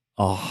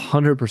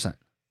 100%.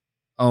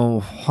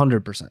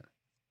 100%.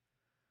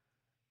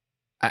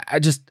 I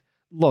just,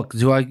 look,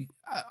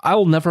 I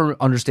will never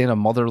understand a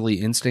motherly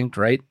instinct,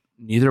 right?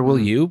 Neither will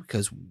you,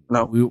 because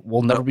we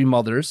will never be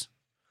mothers,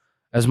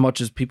 as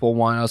much as people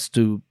want us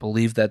to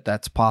believe that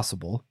that's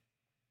possible.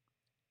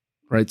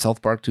 Right?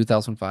 South Park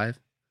 2005.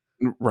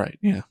 Right,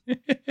 yeah.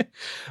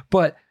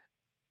 But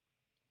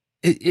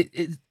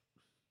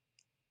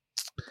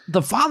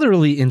the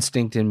fatherly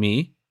instinct in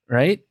me,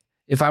 right?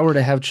 If I were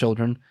to have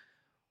children,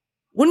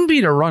 wouldn't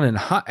be to run and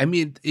hide. I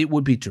mean, it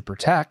would be to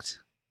protect,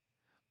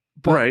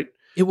 but right.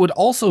 It would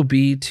also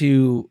be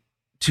to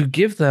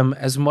give them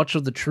as much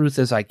of the truth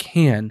as I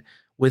can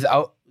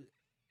without,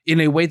 in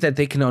a way that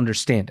they can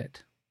understand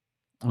it.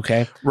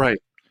 Okay. Right.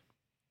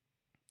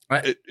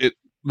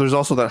 There's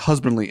also that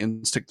husbandly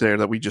instinct there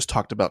that we just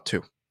talked about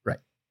too. Right.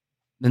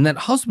 And that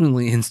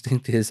husbandly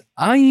instinct is,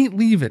 I ain't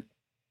leaving.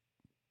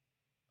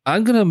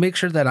 I'm going to make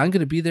sure that I'm going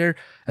to be there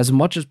as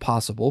much as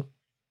possible.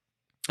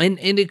 And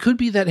it could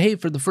be that, hey,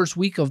 for the first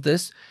week of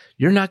this,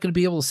 you're not going to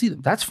be able to see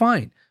them. That's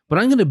fine. But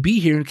I'm going to be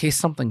here in case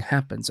something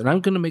happens. And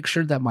I'm going to make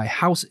sure that my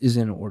house is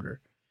in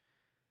order.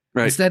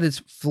 Right. Instead, it's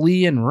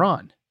flee and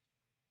run.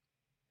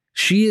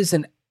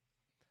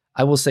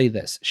 I will say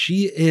this,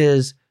 she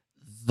is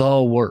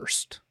the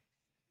worst.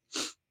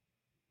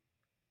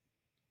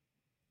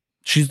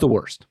 She's the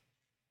worst.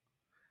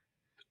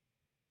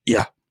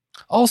 Yeah.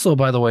 Also,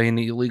 by the way, an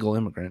illegal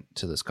immigrant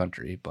to this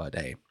country, but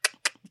hey,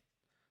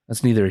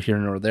 That's neither here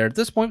nor there at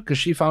this point, because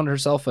she found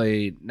herself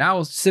a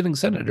now sitting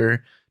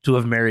senator to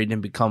have married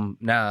and become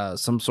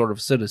some sort of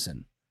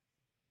citizen.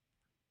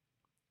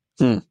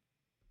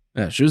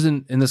 Yeah, she was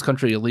in this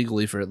country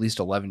illegally for at least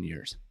 11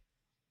 years.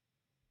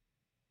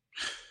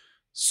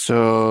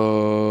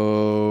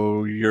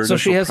 So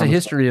she has a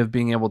history of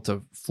being able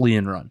to flee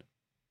and run.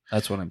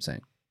 That's what I'm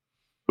saying.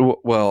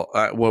 Well,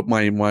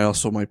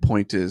 my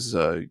point is,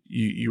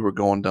 you were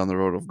going down the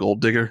road of gold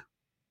digger.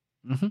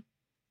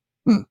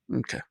 Mm-hmm.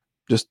 Okay,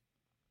 just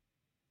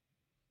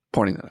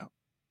pointing that out.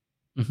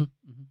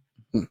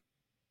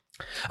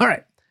 All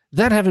right.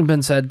 That having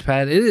been said,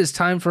 Pat, it is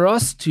time for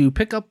us to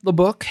pick up the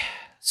book.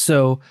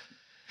 So,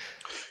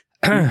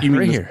 right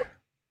here,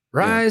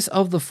 Rise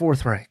of the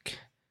Fourth Reich,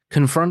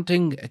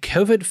 confronting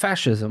COVID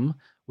fascism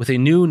with a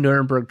new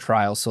Nuremberg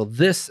trial. So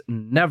this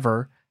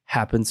never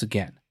happens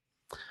again.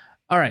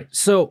 All right.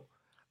 So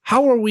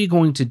how are we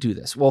going to do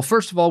this? Well,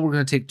 first of all, we're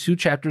going to take 2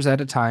 chapters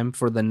at a time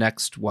for the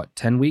next,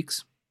 10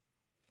 weeks?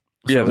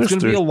 So it's going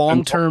to be a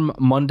long-term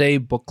Monday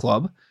book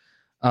club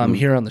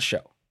here on the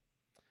show.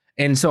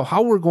 And so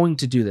how we're going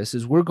to do this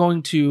is we're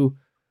going to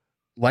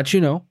let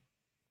you know,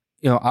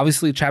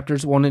 obviously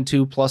chapters 1 and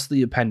 2 plus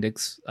the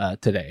appendix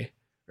today,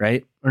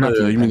 right? Or not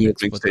the opening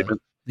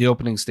statement. The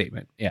opening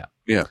statement. Yeah.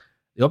 Yeah.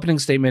 The opening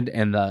statement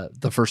and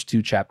the first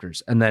 2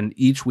 chapters. And then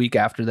each week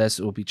after this,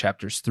 it will be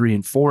chapters 3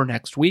 and 4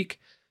 next week.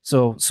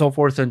 So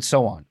forth and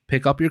so on.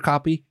 Pick up your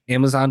copy,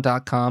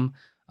 Amazon.com.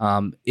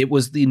 It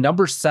was the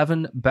number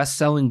 7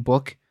 best-selling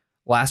book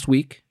last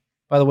week,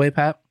 by the way,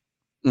 Pat,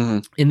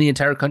 in the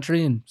entire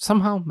country, and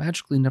somehow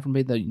magically never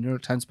made the New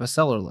York Times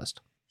bestseller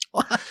list.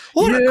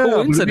 What a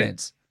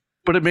coincidence.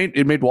 But it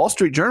made Wall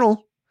Street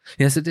Journal.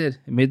 Yes, it did.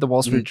 It made the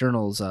Wall Street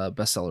Journal's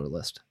bestseller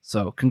list.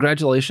 So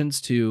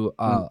congratulations to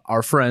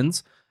our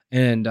friends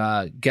and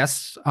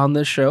guests on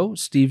this show,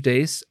 Steve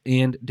Deace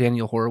and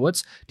Daniel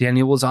Horowitz.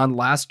 Daniel was on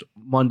last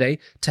Monday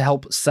to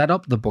help set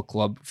up the book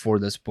club for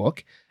this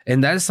book.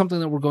 And that is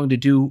something that we're going to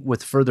do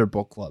with further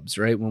book clubs,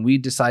 right? When we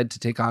decide to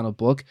take on a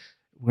book,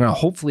 we're going to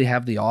hopefully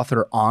have the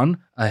author on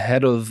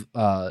ahead of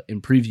in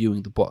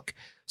previewing the book.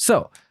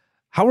 So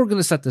how we're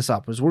going to set this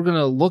up is we're going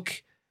to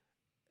look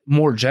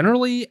more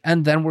generally,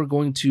 and then we're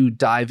going to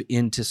dive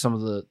into some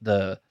of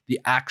the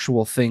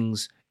actual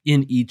things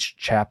in each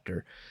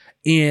chapter.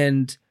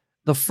 And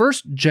the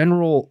first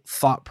general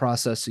thought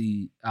that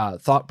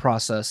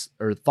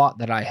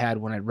I had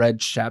when I read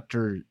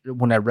chapters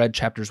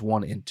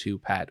 1 and 2,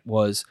 Pat,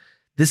 was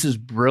this is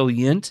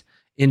brilliant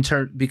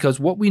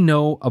because what we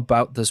know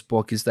about this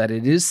book is that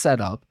it is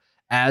set up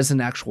as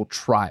an actual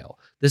trial.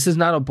 This is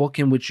not a book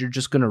in which you're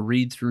just going to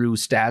read through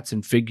stats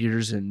and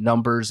figures and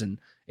numbers and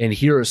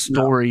hear a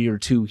story or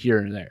two here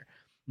and there.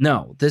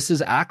 No, this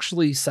is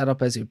actually set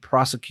up as a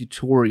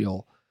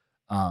prosecutorial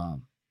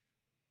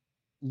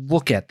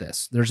look at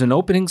this. There's an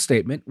opening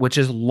statement, which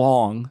is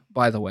long,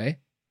 by the way,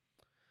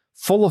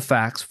 full of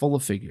facts, full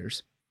of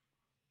figures.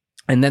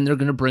 And then they're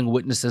going to bring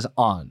witnesses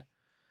on.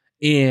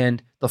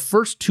 And the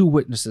first 2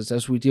 witnesses,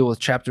 as we deal with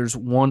chapters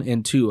 1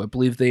 and 2, I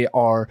believe they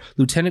are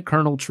Lieutenant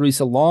Colonel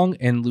Teresa Long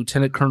and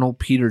Lieutenant Colonel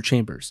Peter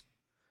Chambers.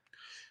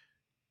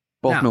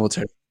 Both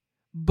military.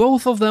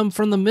 Both of them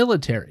from the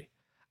military.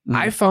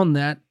 I found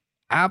that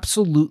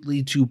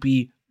absolutely to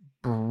be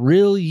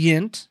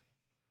brilliant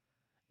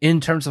in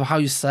terms of how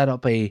you set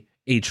up a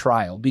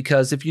trial.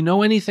 Because if you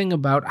know anything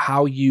about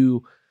how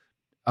you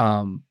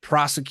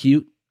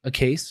prosecute a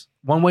case,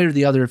 one way or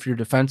the other, if you're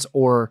defense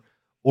or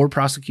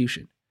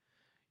prosecution,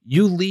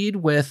 you lead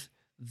with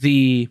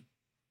the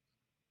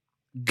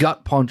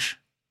gut punch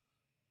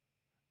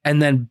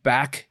and then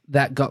back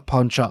that gut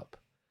punch up.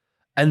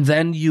 And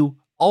then you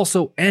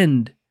also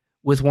end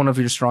with one of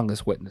your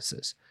strongest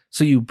witnesses.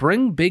 So you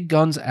bring big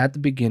guns at the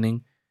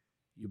beginning,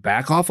 you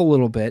back off a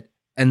little bit,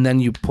 and then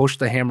you push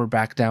the hammer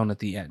back down at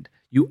the end.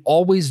 You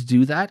always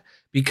do that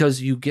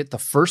because you get the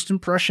first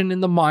impression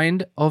in the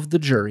mind of the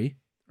jury,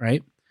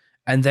 right?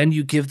 And then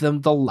you give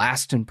them the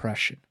last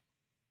impression.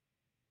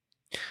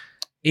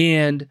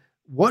 And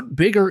what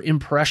bigger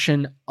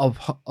impression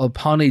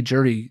upon a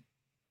jury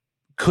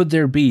could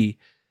there be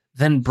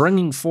than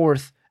bringing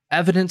forth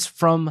evidence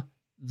from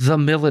the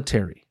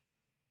military?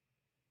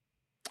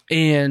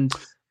 And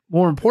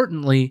more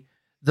importantly,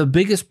 the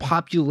biggest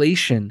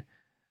population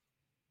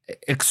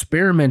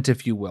experiment,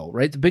 if you will,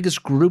 right? The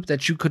biggest group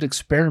that you could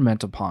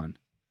experiment upon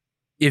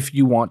if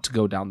you want to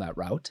go down that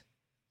route,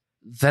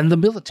 than the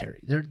military.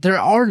 There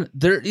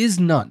is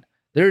none.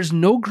 There is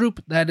no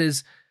group that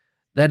is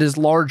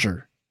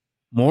larger,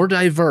 more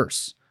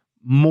diverse,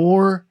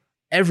 more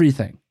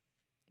everything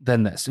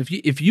than this.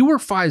 If you were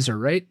Pfizer,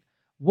 right?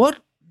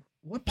 What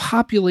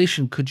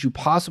population could you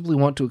possibly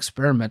want to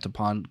experiment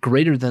upon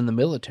greater than the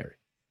military?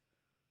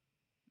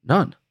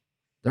 None.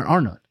 There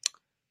are none.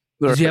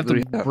 Because you have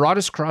the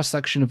broadest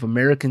cross-section of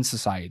American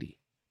society.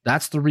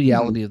 That's the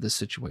reality of this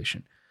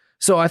situation.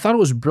 So I thought it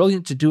was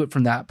brilliant to do it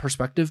from that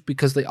perspective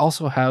because they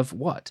also have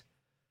what?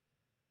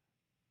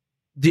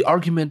 The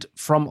argument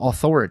from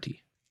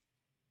authority.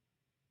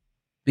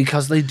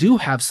 Because they do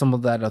have some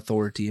of that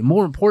authority. And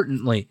more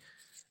importantly,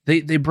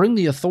 They bring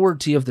the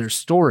authority of their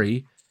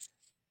story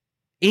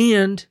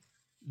and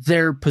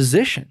their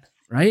position,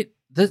 right?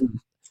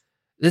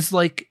 It's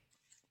like,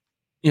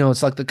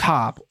 it's like the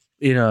cop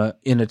in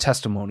a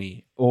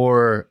testimony,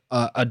 or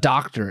a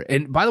doctor.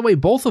 And by the way,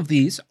 both of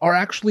these are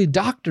actually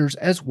doctors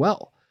as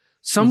well.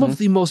 Some of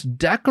the most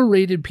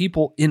decorated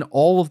people in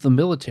all of the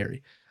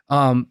military.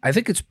 I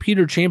think it's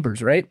Peter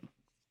Chambers, right?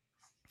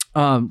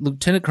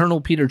 Lieutenant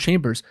Colonel Peter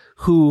Chambers,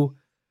 who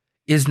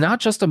is not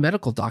just a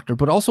medical doctor,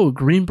 but also a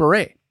Green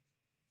Beret.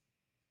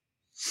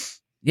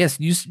 Yes,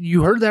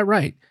 you heard that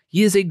right.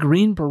 He is a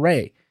Green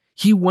Beret.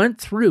 He went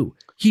through,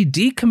 he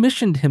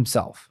decommissioned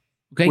himself.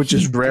 Okay, which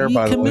is rare,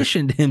 by the way. He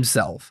decommissioned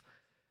himself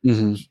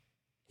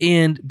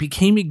and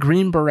became a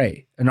Green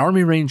Beret, an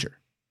Army Ranger,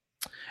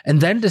 and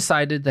then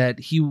decided that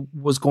he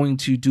was going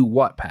to do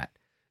what, Pat?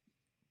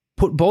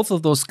 Put both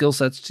of those skill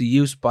sets to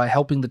use by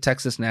helping the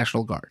Texas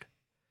National Guard.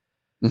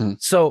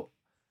 So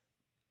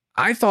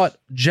I thought,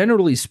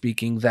 generally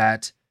speaking,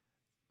 that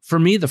for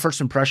me, the first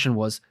impression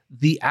was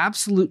the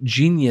absolute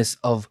genius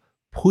of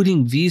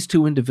putting these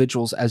two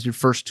individuals as your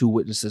first two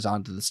witnesses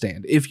onto the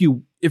stand. If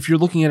you're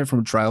looking at it from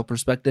a trial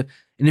perspective,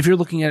 and if you're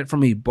looking at it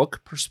from a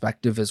book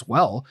perspective as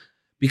well,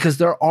 because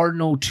there are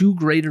no two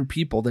greater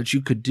people that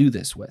you could do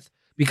this with,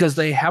 because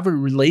they have a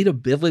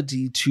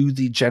relatability to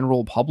the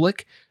general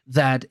public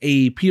that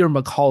a Peter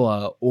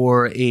McCullough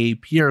or a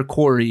Pierre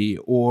Corey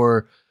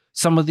or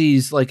some of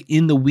these like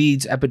in the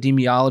weeds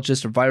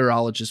epidemiologists or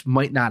virologists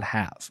might not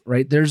have,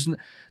 right? There's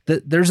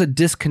a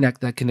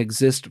disconnect that can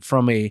exist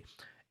from a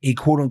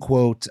quote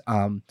unquote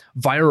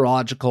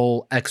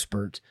virological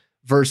expert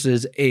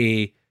versus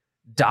a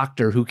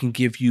doctor who can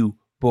give you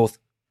both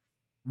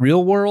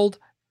real world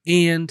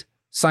and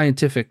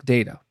scientific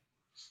data.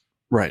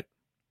 Right.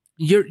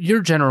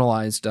 Your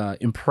generalized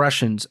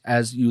impressions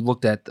as you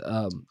looked at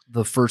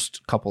the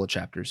first couple of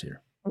chapters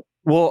here.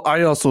 Well,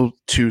 I also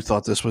too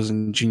thought this was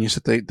ingenious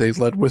that they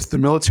led with the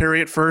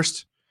military at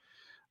first.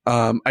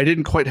 I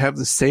didn't quite have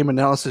the same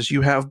analysis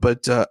you have,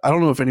 but I don't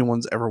know if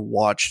anyone's ever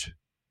watched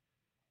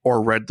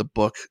or read the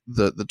book,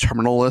 the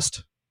Terminal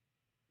List.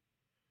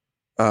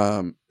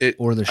 Or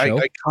the show.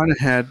 I kind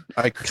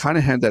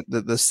of had that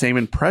the same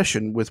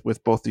impression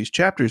with both these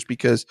chapters,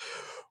 because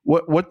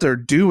what they're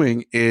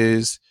doing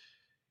is,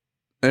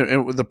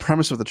 and the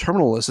premise of the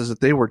Terminal List is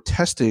that they were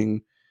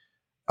testing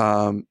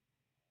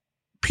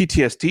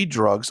PTSD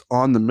drugs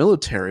on the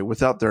military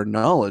without their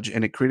knowledge,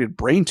 and it created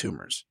brain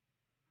tumors.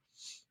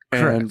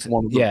 Correct.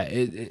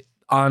 And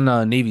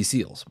on Navy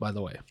SEALs, by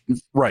the way.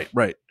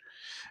 Right.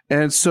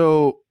 And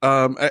so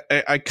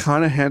I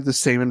kind of had the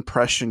same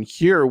impression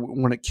here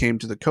when it came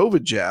to the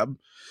COVID jab.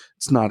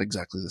 It's not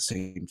exactly the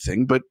same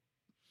thing, but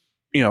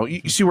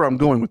you see where I'm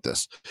going with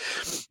this.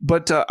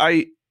 But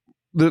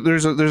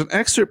there's an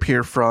excerpt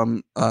here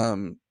from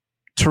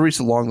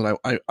Teresa Long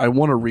that I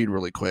want to read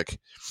really quick.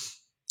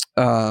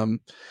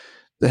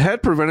 The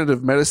head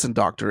preventative medicine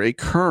doctor, a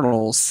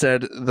colonel,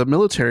 said the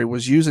military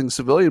was using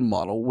civilian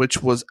model,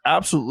 which was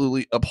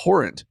absolutely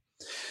abhorrent.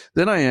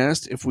 Then I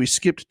asked if we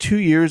skipped 2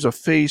 years of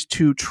phase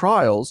 2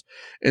 trials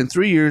and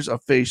 3 years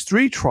of phase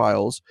 3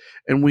 trials,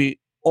 and we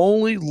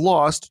only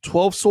lost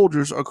 12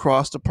 soldiers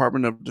across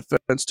Department of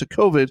Defense to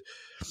COVID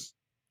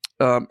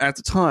at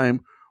the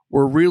time,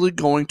 we're really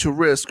going to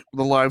risk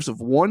the lives of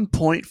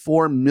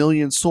 1.4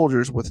 million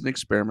soldiers with an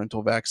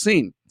experimental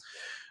vaccine.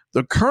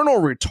 The colonel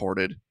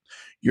retorted,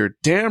 "You're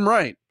damn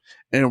right,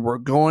 and we're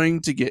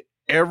going to get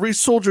every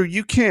soldier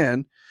you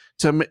can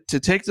to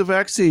take the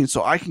vaccine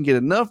so I can get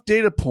enough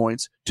data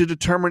points to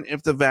determine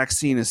if the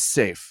vaccine is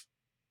safe."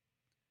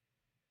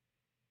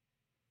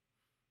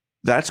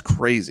 That's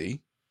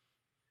crazy.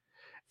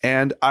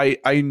 And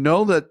I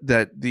know that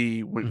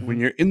when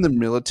you're in the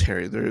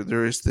military,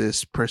 there is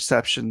this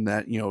perception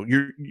that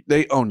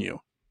they own you,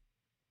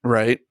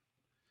 right?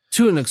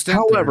 To an extent,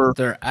 however,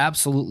 they're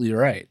absolutely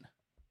right.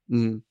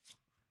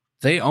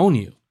 They own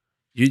you.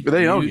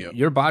 They own you.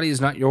 Your body is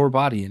not your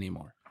body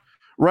anymore,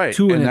 right?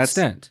 To an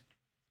extent.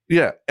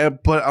 Yeah,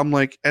 but I'm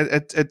like,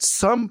 at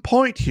some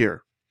point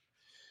here,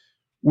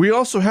 we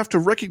also have to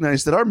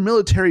recognize that our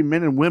military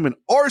men and women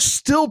are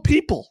still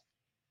people,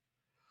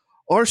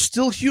 are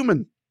still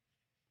human,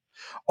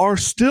 are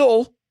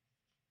still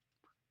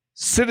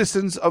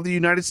citizens of the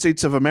United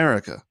States of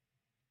America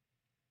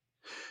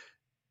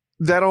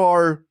that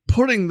are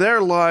putting their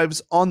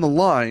lives on the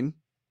line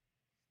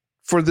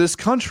for this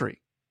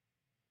country.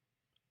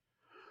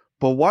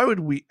 But why would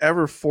we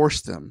ever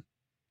force them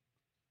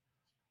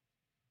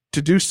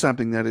to do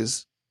something that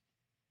is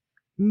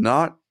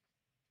not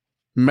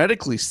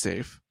medically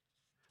safe,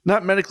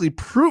 not medically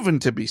proven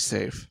to be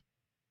safe,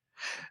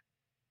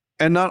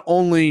 and not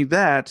only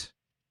that,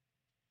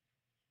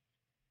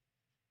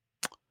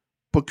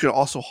 but could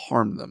also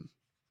harm them?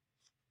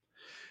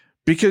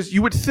 Because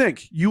you would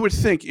think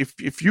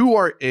if you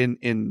are in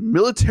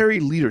military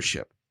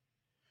leadership,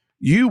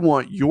 you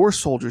want your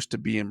soldiers to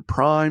be in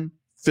prime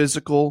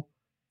physical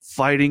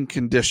fighting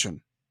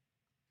condition.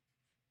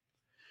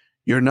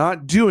 You're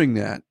not doing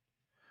that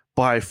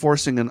by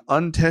forcing an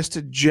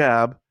untested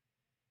jab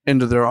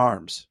into their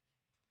arms.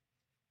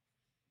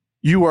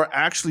 you are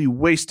actually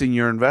wasting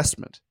your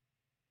investment.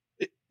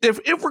 If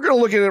we're going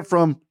to look at it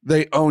from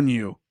they own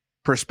you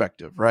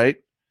perspective, right?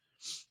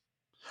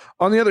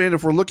 On the other hand,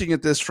 if we're looking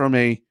at this from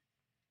a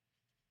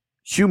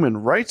human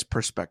rights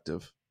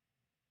perspective,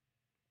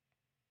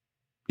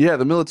 yeah,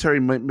 the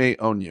military may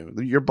own you.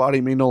 Your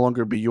body may no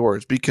longer be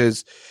yours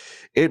because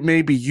it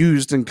may be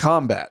used in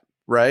combat,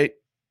 right?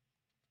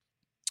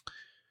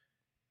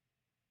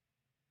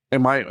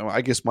 And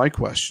I guess my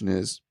question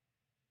is,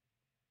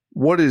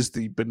 what is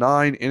the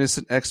benign,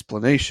 innocent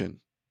explanation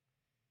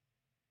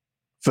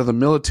for the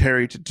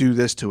military to do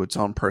this to its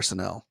own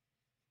personnel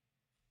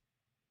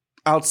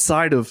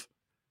outside of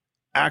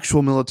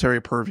actual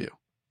military purview?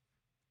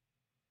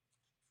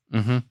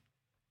 Mm-hmm.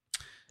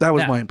 That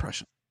was my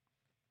impression.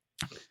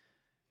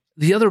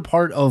 The other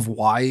part of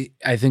why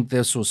I think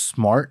this was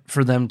smart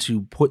for them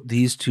to put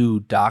these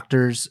two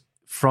doctors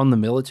from the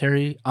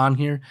military on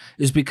here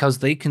is because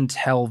they can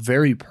tell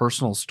very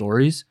personal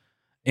stories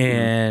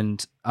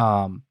and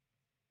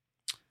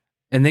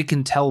they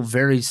can tell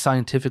very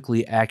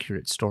scientifically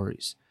accurate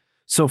stories.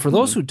 So for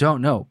those who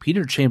don't know,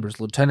 Peter Chambers,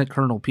 Lieutenant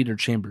Colonel Peter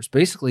Chambers,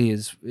 basically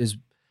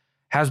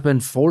has been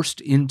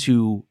forced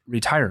into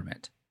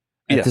retirement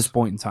at this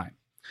point in time.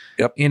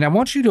 Yep. And I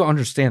want you to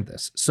understand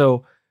this.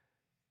 So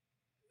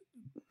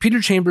Peter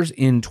Chambers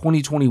in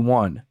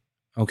 2021,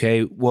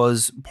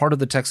 was part of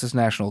the Texas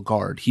National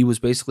Guard. He was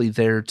basically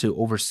there to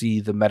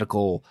oversee the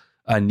medical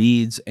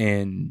needs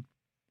and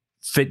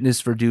fitness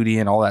for duty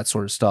and all that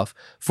sort of stuff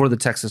for the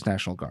Texas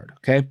National Guard.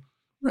 Okay.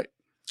 Right.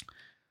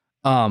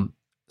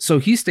 So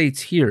he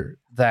states here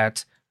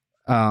that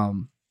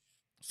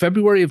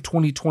February of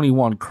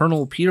 2021,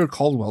 Colonel Peter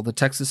Caldwell, the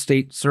Texas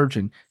state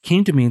surgeon,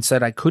 came to me and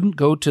said I couldn't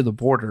go to the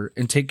border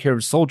and take care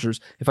of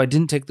soldiers if I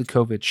didn't take the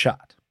COVID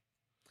shot.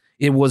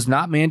 It was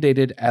not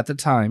mandated at the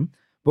time,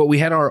 but we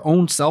had our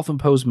own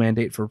self-imposed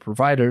mandate for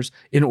providers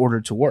in order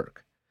to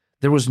work.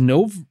 There was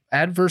no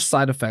adverse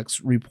side effects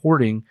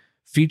reporting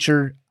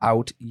featured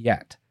out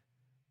yet.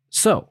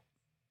 So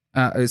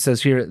it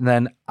says here,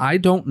 then I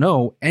didn't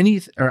know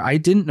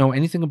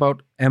anything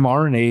about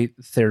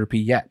mRNA therapy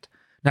yet.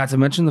 Not to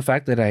mention the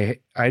fact that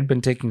I'd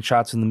been taking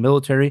shots in the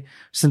military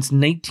since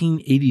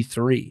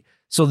 1983.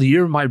 So the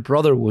year my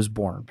brother was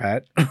born,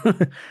 Pat,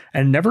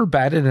 and never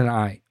batted an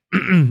eye,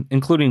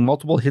 including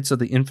multiple hits of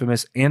the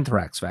infamous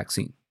anthrax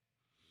vaccine.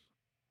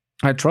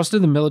 I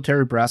trusted the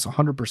military brass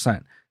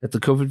 100% that the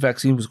COVID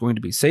vaccine was going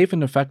to be safe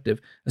and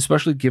effective,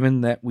 especially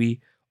given that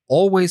we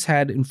always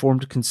had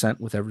informed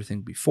consent with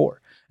everything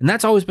before. And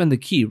that's always been the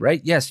key,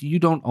 right? Yes, you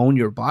don't own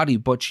your body,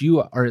 but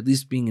you are at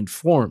least being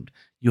informed.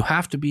 You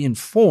have to be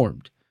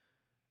informed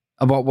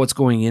about what's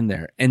going in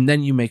there, and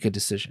then you make a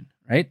decision,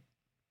 right?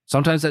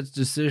 Sometimes that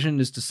decision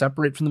is to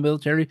separate from the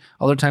military,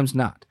 other times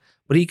not.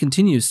 But he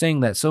continues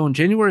saying that. So in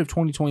January of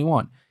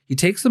 2021, he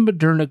takes the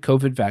Moderna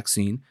COVID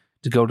vaccine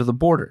to go to the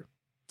border.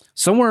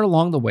 Somewhere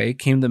along the way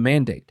came the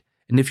mandate,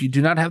 and if you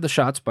do not have the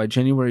shots by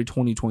January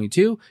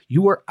 2022,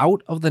 you are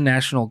out of the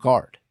National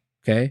Guard,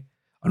 okay?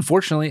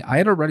 Unfortunately, I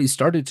had already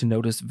started to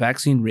notice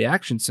vaccine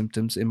reaction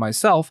symptoms in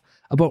myself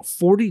about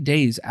 40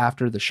 days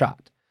after the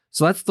shot.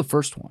 So that's the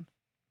first one.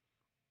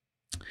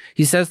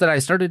 He says that I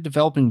started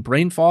developing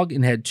brain fog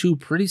and had 2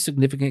 pretty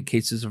significant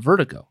cases of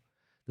vertigo.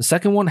 The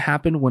second one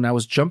happened when I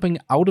was jumping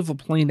out of a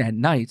plane at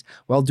night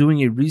while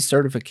doing a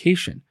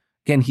recertification.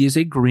 Again, he is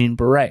a Green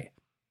Beret.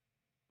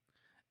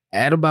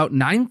 At about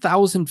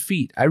 9,000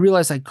 feet, I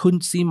realized I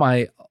couldn't see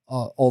my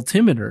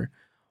altimeter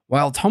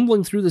while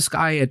tumbling through the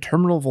sky at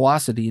terminal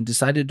velocity and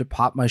decided to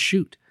pop my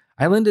chute.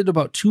 I landed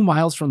about 2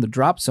 miles from the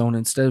drop zone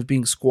instead of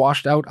being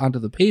squashed out onto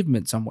the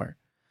pavement somewhere.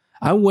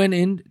 I went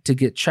in to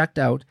get checked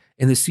out,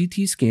 and the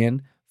CT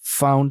scan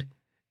found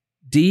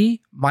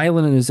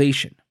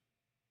demyelinization.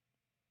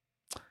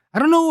 I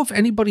don't know if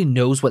anybody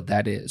knows what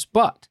that is,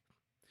 but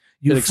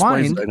you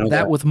find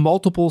that with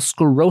multiple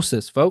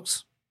sclerosis,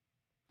 folks.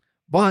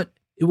 But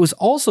it was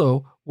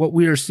also what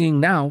we are seeing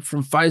now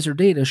from Pfizer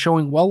data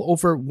showing well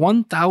over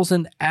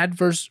 1,000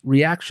 adverse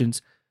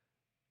reactions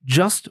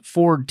just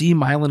for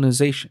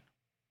demyelinization.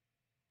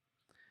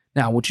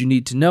 Now, what you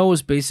need to know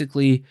is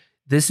basically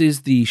this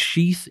is the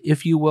sheath,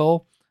 if you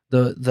will,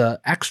 the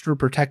extra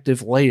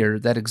protective layer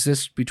that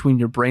exists between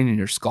your brain and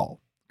your skull,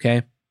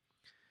 okay?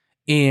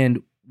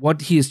 And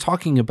what he is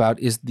talking about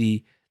is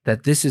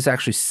that this is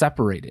actually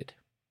separated.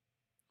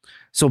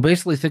 So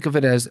basically think of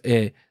it as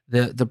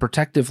the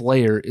protective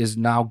layer is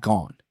now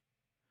gone.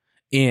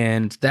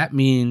 And that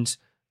means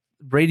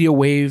radio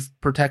wave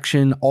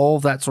protection, all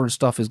of that sort of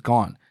stuff is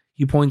gone.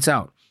 He points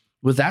out,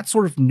 with that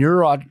sort of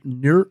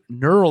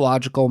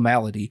neurological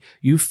malady,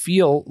 you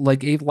feel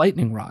like a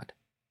lightning rod.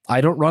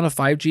 I don't run a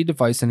 5G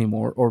device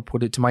anymore or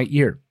put it to my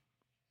ear.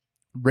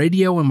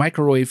 Radio and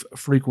microwave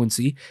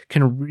frequency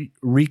can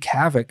wreak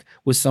havoc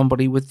with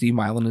somebody with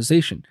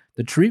demyelinization.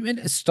 The treatment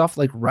is stuff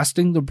like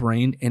resting the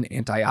brain and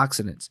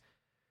antioxidants.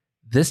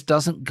 This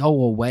doesn't go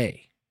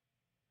away.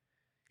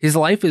 His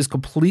life is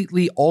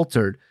completely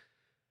altered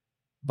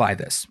by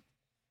this.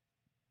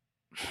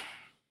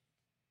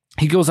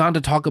 He goes on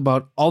to talk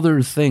about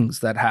other things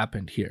that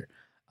happened here.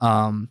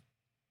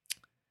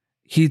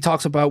 He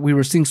talks about we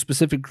were seeing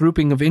specific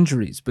grouping of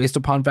injuries based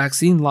upon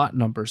vaccine lot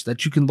numbers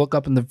that you can look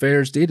up in the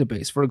VAERS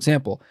database. For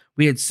example,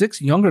 we had 6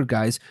 younger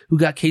guys who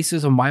got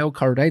cases of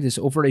myocarditis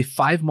over a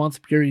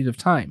 5-month period of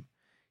time.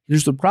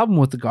 Here's the problem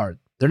with the Guard.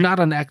 They're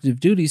not on active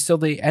duty, so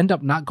they end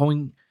up not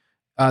going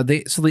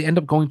they end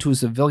up going to a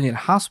civilian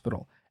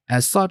hospital.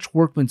 As such,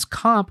 workman's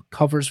comp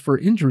covers for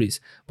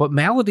injuries, but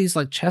maladies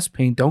like chest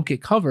pain don't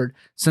get covered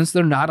since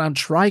they're not on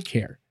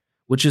TRICARE,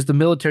 which is the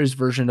military's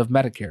version of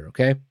Medicare,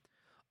 okay?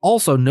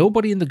 Also,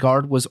 nobody in the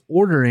Guard was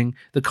ordering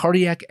the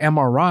cardiac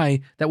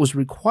MRI that was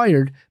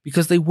required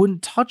because they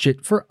wouldn't touch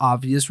it for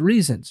obvious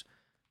reasons.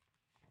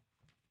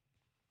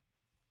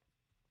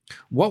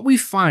 What we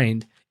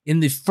find in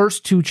the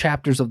first 2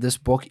 chapters of this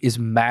book is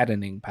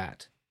maddening,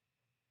 Pat.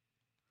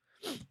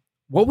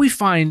 What we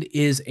find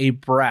is a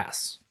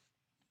brass,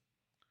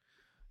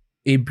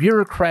 a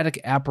bureaucratic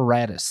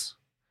apparatus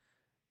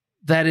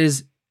that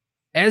is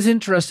as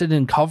interested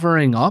in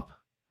covering up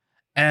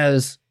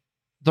as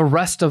the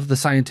rest of the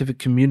scientific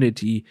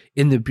community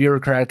in the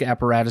bureaucratic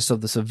apparatus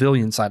of the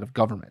civilian side of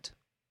government.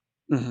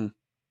 Mm-hmm.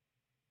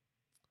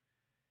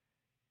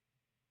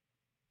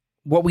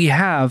 What we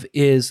have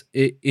is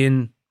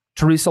in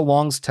Theresa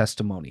Long's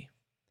testimony,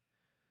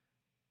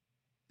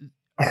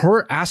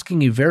 her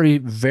asking a very,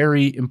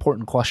 very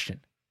important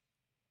question.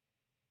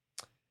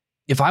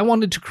 If I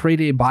wanted to create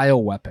a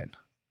bioweapon,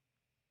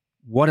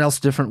 what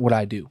else different would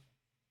I do?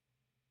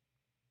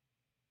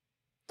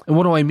 And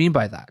what do I mean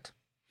by that?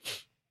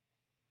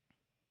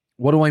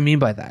 What do I mean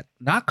by that?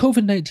 Not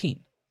COVID-19.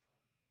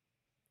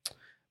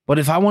 But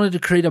if I wanted to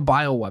create a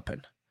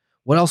bioweapon,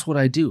 what else would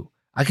I do?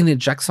 I can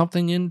inject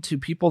something into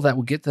people that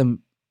would get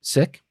them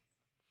sick.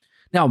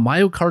 Now,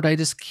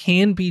 myocarditis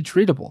can be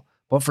treatable,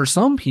 but for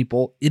some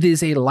people, it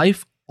is a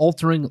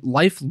life-altering,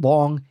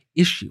 lifelong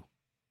issue.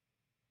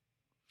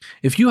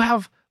 If you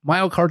have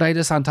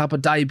myocarditis on top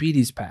of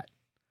diabetes, Pat,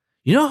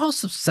 you know how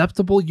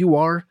susceptible you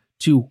are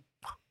to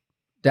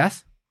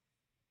death?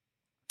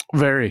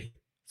 Very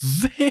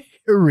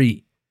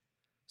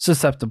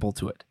susceptible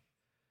to it.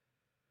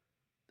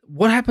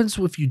 What happens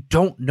if you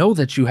don't know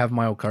that you have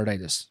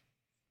myocarditis?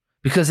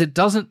 Because it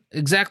doesn't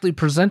exactly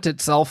present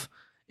itself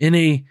in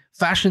a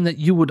fashion that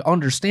you would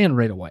understand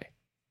right away.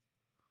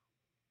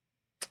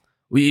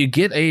 You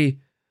get a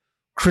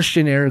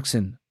Christian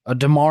Eriksen, a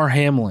Damar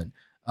Hamlin,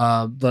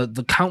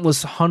 the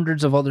countless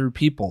hundreds of other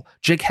people,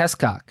 Jake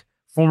Hescock,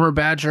 former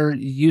Badger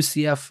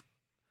UCF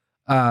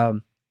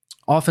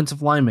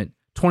offensive lineman,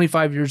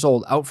 25 years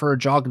old, out for a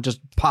jog and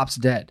just pops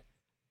dead.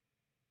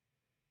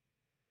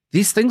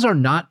 These things are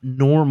not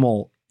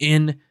normal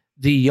in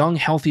the young,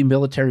 healthy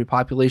military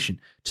population,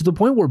 to the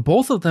point where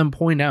both of them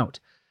point out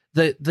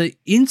that the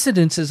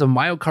incidences of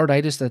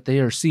myocarditis that they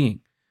are seeing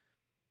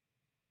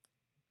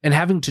and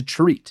having to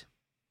treat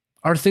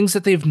are things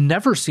that they've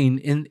never seen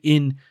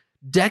in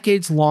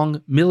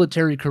decades-long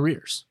military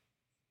careers.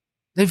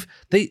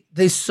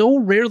 They so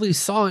rarely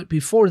saw it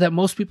before that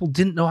most people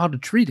didn't know how to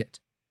treat it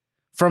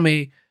from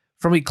a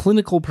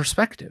clinical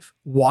perspective.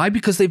 Why?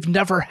 Because they've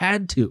never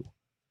had to.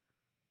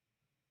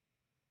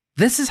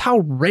 This is how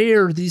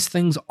rare these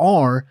things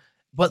are,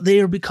 but they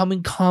are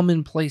becoming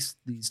commonplace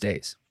these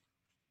days.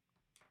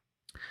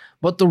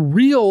 But the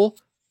real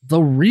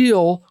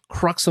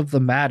crux of the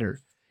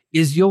matter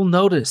is, you'll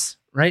notice,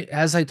 right,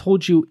 as I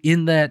told you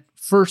in that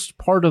first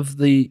part of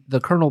the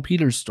Colonel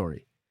Peters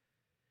story,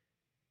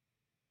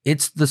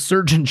 it's the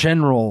Surgeon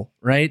General,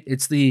 right?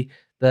 It's the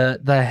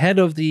head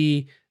of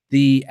the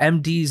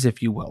MDs,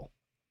 if you will,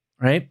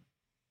 right?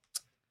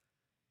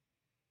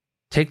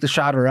 Take the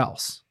shot or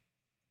else.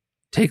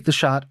 Take the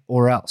shot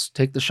or else.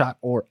 Take the shot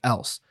or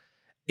else.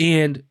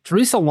 And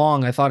Theresa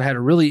Long, I thought, had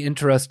a really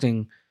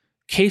interesting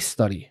case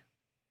study.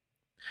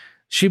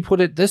 She put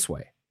it this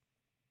way.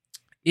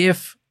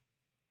 If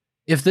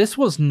this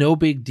was no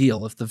big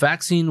deal, if the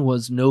vaccine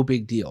was no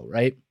big deal,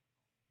 right?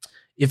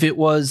 If it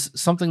was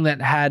something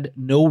that had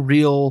no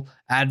real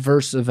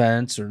adverse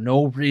events or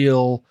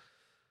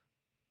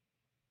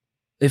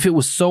if it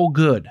was so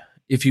good,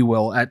 if you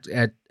will,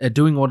 at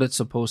doing what it's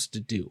supposed to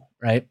do,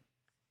 right?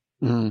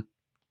 Mm-hmm.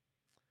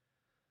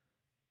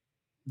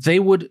 They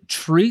would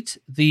treat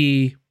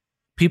the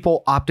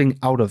people opting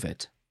out of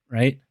it,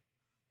 right,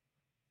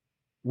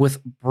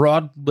 with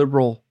broad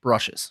liberal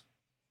brushes,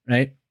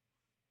 right?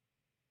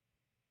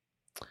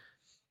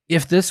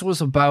 If this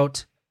was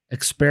about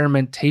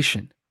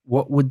experimentation,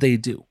 what would they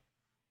do?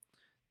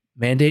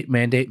 Mandate,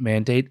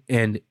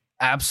 and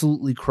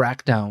absolutely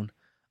crack down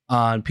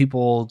on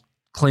people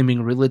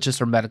claiming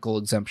religious or medical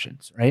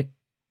exemptions, right?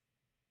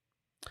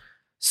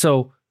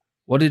 So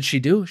what did she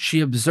do?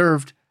 She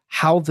observed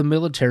how the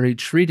military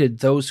treated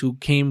those who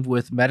came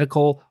with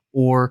medical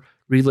or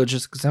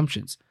religious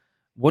exemptions.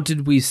 What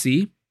did we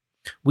see?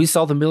 We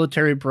saw the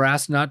military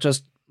brass not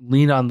just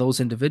lean on those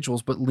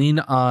individuals, but lean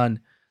on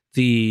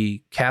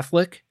the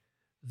Catholic,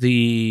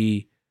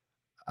 the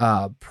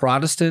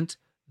Protestant,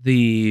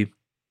 the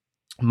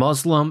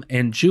Muslim,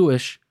 and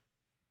Jewish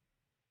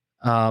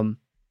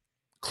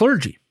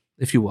clergy,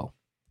 if you will.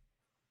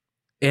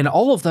 And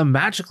all of them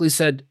magically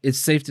said it's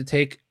safe to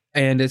take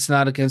and it's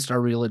not against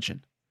our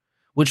religion,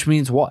 which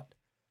means what?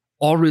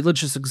 All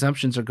religious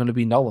exemptions are going to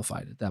be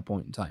nullified at that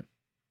point in time.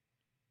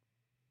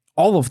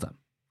 All of them.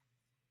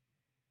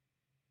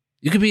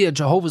 You could be a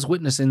Jehovah's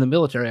Witness in the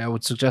military. I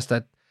would suggest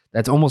that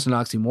that's almost an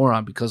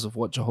oxymoron because of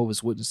what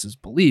Jehovah's Witnesses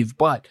believe,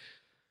 but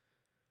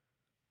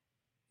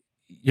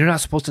you're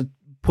not supposed to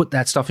put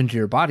that stuff into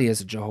your body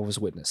as a Jehovah's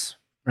Witness,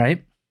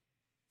 right?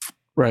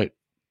 Right.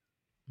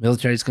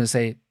 Military is going to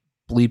say,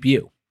 bleep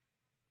you.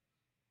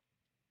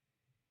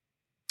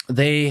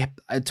 They,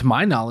 to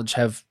my knowledge,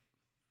 have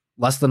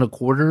less than a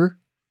quarter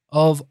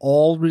of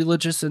all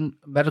religious and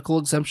medical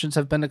exemptions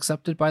have been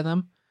accepted by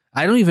them.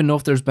 I don't even know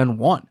if there's been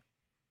one.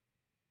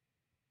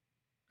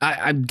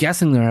 I'm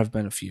guessing there have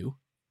been a few.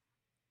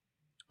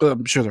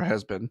 I'm sure there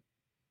has been.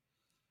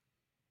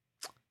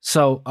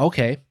 So,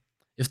 okay.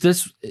 If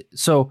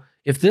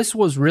this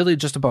was really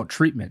just about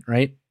treatment,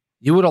 right?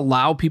 You would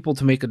allow people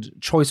to make a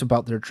choice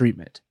about their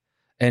treatment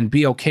and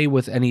be okay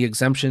with any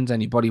exemptions,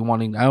 anybody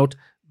wanting out,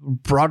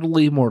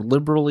 broadly, more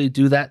liberally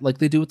do that like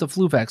they do with the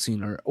flu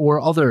vaccine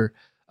or other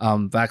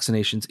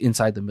vaccinations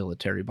inside the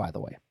military, by the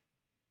way.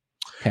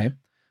 Okay.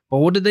 But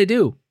what did they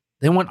do?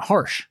 They went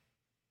harsh.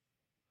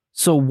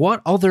 So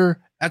what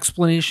other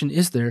explanation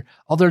is there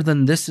other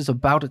than this is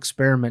about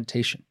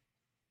experimentation?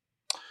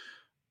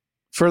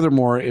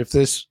 Furthermore, if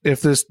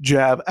this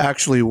jab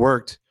actually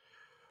worked,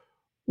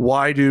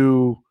 why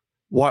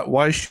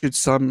should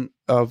some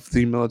of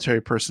the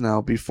military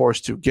personnel be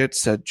forced to get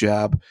said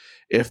jab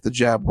if the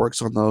jab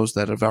works on those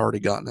that have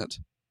already gotten it?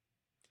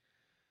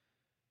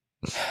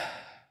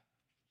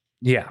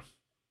 Yeah.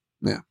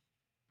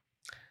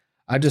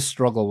 I just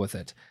struggle with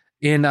it.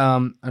 And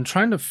I'm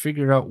trying to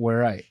figure out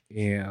where I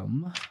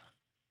am,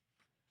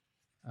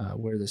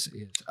 where this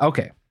is.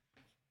 Okay.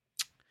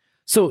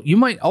 So you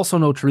might also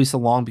know Theresa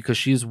Long because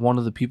she's one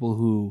of the people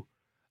who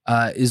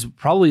is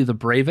probably the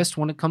bravest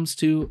when it comes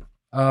to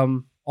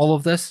all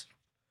of this.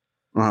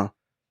 Uh-huh.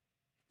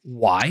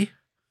 Why?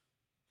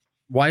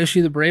 Why is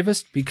she the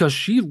bravest? Because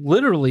she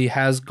literally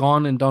has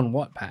gone and done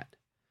what, Pat?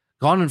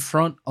 Gone in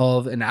front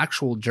of an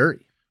actual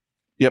jury.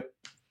 Yep.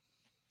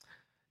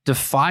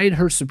 Defied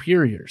her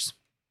superiors.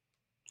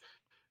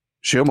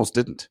 She almost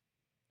didn't.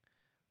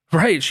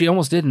 Right, she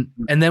almost didn't.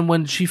 And then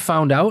when she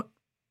found out,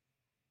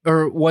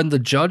 or when the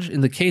judge in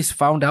the case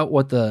found out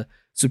what the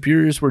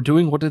superiors were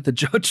doing, what did the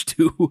judge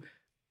do?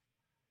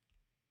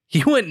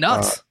 He went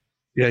nuts.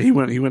 Yeah, he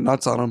went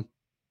nuts on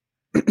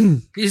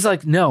him. He's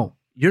like, no,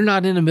 you're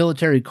not in a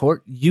military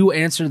court. You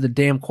answer the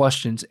damn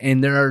questions,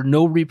 and there are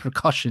no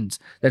repercussions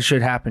that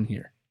should happen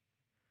here.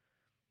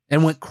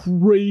 And went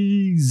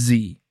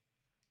crazy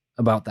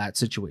about that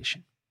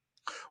situation.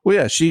 Well,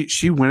 yeah,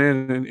 she went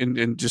in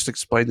and just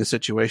explained the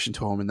situation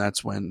to him, and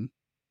that's when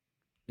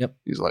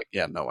he's like,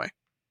 yeah, no way.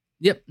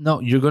 Yep, no,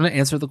 you're going to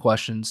answer the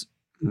questions.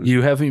 Mm-hmm.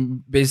 You have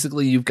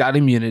basically, you've got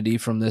immunity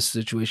from this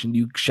situation.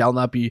 You shall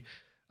not be,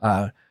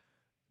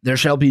 there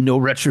shall be no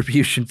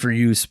retribution for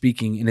you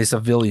speaking in a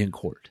civilian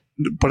court.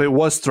 But it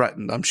was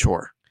threatened, I'm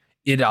sure.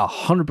 It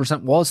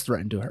 100% was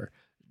threatened to her.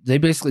 They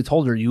basically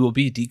told her you will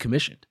be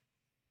decommissioned.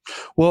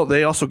 Well,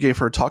 they also gave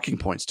her talking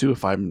points too,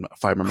 if I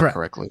remember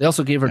correctly. They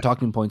also gave her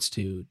talking points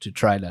to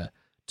try to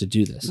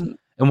do this. Mm-hmm.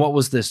 And what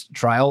was this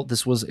trial?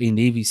 This was a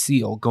Navy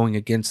SEAL going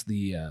against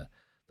the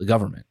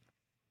government.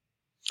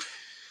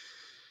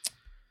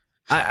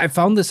 I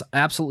found this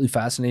absolutely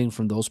fascinating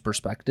from those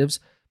perspectives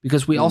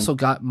because we also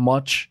got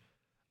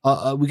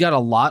we got a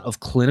lot of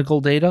clinical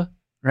data,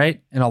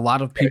 right? And a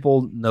lot of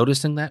people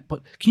noticing that.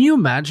 But can you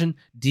imagine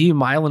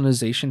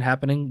demyelinization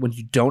happening when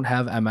you don't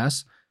have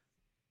MS?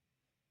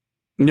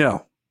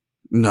 No.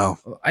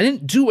 I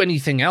didn't do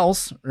anything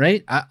else,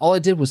 right? All I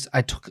did was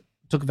I took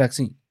a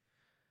vaccine.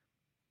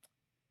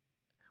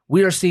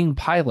 We are seeing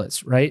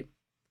pilots, right?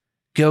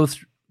 Go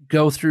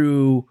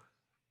through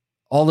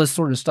all this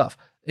sort of stuff.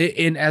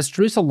 And as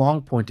Theresa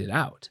Long pointed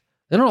out,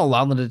 they don't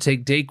allow them to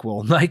take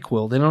Dayquil,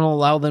 NyQuil. They don't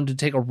allow them to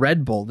take a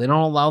Red Bull. They don't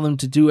allow them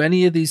to do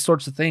any of these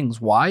sorts of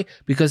things. Why?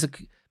 Because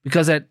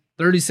at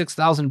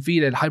 36,000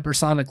 feet at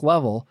hypersonic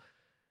level,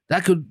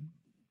 that could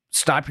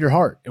stop your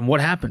heart. And what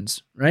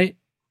happens, right?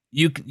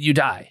 You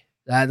die.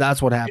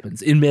 That's what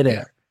happens in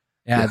midair.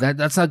 Yeah.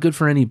 That's not good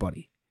for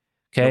anybody.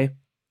 Okay. Nope.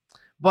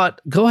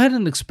 But go ahead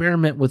and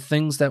experiment with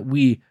things that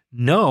we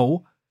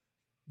know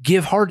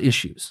give heart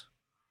issues.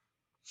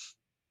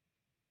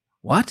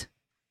 What?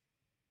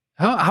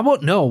 How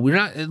about no? We're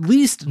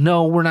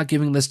not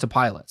giving this to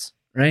pilots,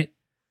 right?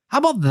 How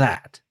about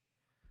that?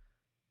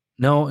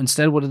 No,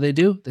 instead, what did they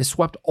do? They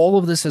swept all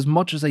of this as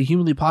much as they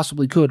humanly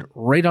possibly could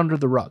right under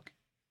the rug.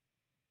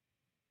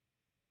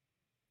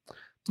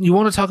 You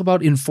want to talk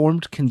about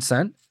informed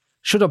consent?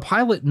 Should a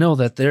pilot know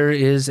that there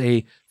is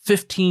a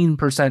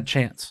 15%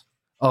 chance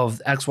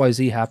of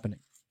XYZ happening?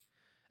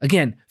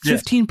 Again,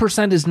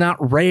 15% is not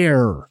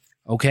rare,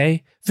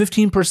 okay?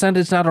 15%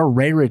 is not a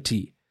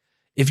rarity.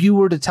 If you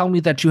were to tell me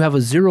that you have a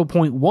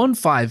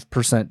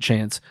 0.15%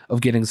 chance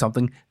of getting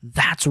something,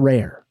 that's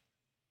rare.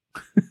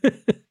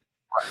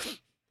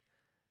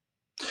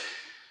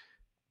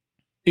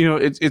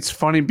 It's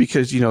funny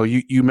because,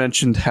 you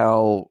mentioned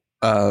how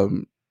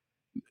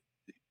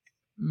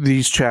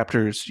these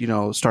chapters,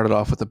 started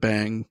off with a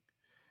bang,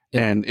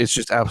 and it's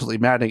just absolutely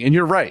maddening. And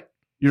you're right.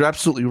 You're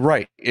absolutely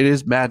right. It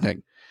is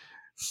maddening.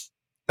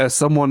 As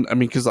someone,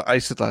 because I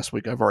said last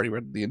week, I've already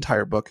read the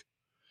entire book.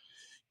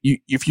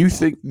 If you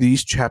think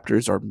these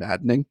chapters are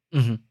maddening,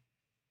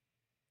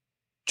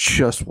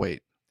 just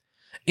wait.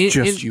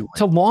 You wait.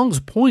 To Long's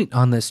point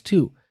on this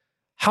too,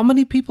 how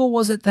many people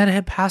was it that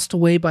had passed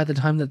away by the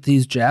time that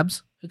these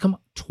jabs had come?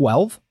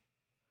 12?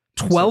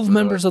 12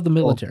 members of the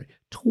military.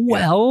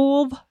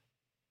 12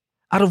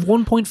 out of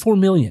 1.4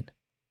 million.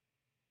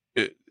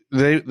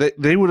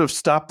 They would have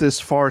stopped this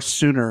far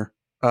sooner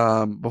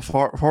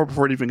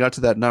before it even got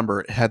to that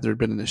number had there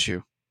been an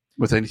issue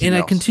with anything else.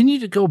 And I continue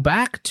to go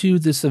back to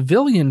the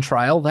civilian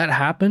trial that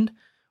happened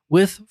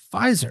with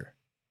Pfizer.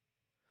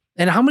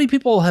 And how many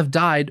people have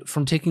died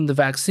from taking the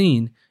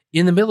vaccine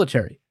in the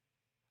military?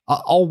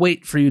 I'll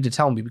wait for you to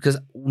tell me because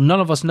none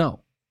of us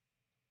know.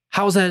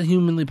 How is that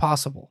humanly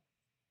possible?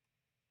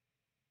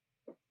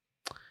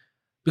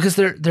 Because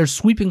they're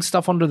sweeping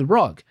stuff under the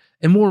rug.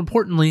 And more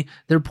importantly,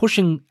 they're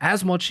pushing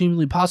as much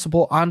humanly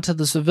possible onto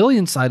the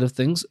civilian side of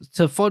things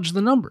to fudge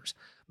the numbers.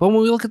 But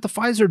when we look at the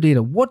Pfizer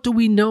data, what do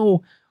we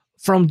know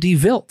from Die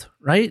Welt,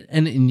 right?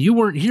 And you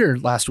weren't here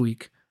last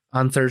week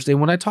on Thursday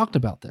when I talked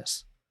about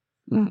this.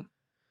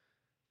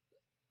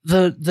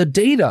 The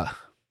data,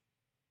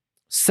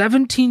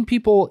 17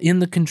 people in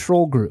the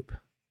control group,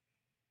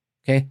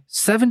 okay,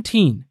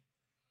 17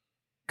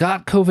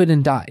 got COVID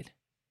and died.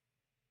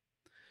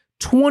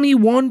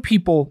 21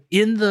 people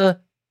in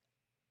the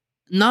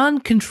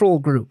non-control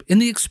group, in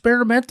the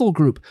experimental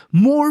group.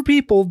 More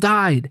people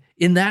died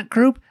in that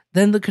group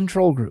than the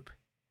control group.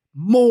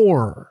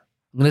 More.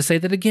 I'm going to say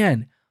that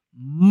again.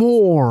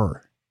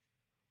 More.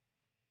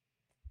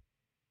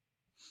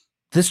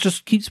 This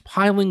just keeps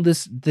piling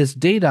this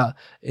data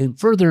and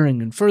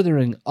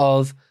furthering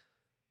of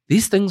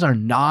these things are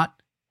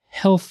not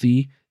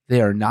healthy. They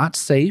are not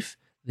safe.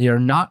 They are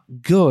not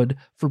good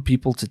for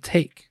people to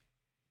take.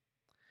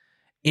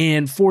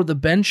 And for the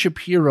Ben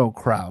Shapiro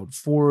crowd,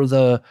 for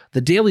the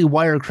Daily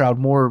Wire crowd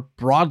more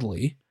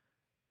broadly,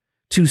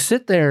 to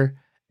sit there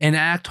and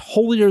act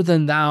holier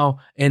than thou,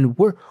 and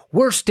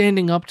we're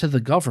standing up to the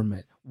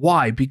government.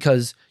 Why?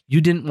 Because you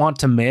didn't want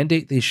to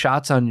mandate these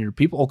shots on your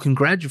people. Oh,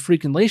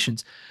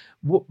 congratulations.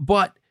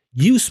 But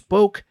you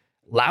spoke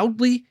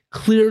loudly,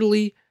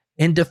 clearly,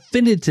 and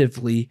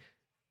definitively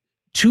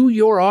to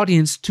your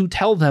audience to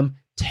tell them,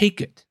 take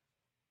it.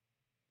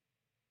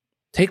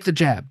 Take the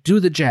jab, do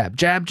the jab,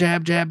 jab,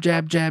 jab, jab,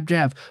 jab, jab,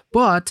 jab.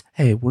 But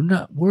hey,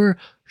 we're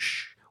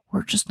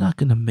just not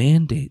going to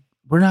mandate.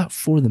 We're not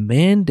for the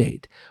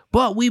mandate,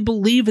 but we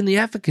believe in the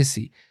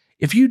efficacy.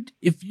 If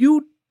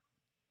you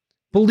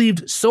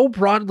believed so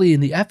broadly in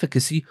the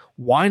efficacy,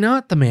 why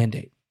not the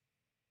mandate?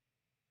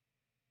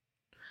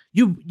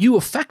 You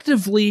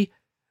effectively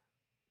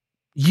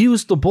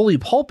used the bully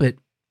pulpit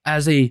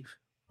as you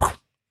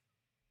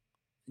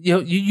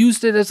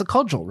used it as a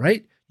cudgel,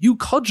 right? You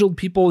cudgeled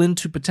people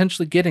into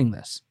potentially getting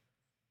this.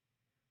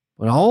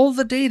 But all of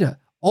the data,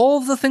 all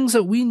of the things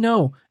that we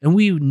know, and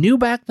we knew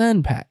back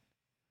then, Pat.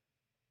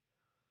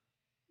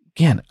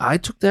 Again, I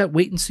took that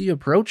wait and see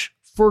approach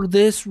for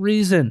this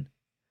reason.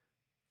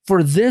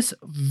 For this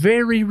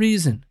very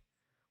reason.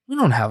 We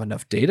don't have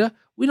enough data.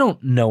 We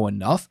don't know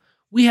enough.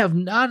 We have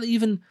not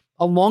even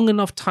a long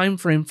enough time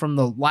frame from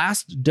the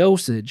last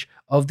dosage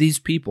of these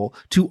people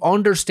to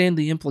understand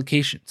the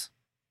implications.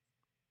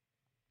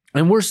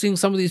 And we're seeing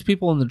some of these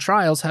people in the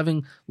trials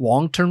having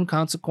long-term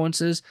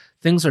consequences.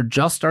 Things are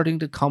just starting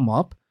to come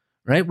up,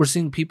 right? We're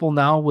seeing people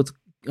now with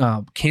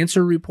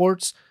cancer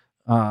reports,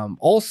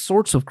 all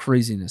sorts of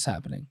craziness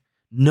happening.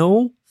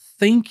 No,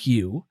 thank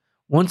you.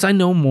 Once I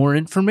know more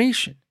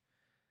information.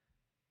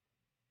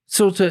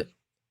 So to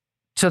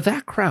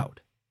that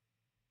crowd,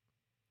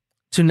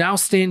 to now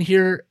stand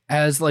here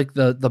as like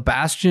the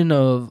bastion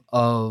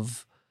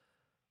of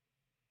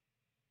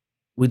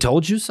we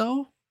told you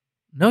so?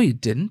 No, you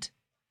didn't.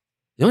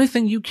 The only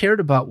thing you cared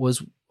about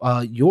was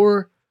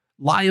your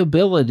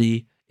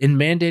liability in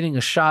mandating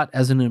a shot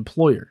as an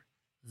employer.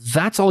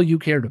 That's all you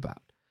cared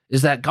about,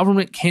 is that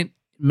government can't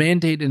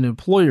mandate an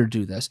employer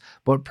do this.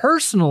 But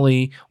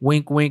personally,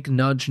 wink, wink,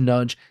 nudge,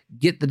 nudge,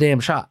 get the damn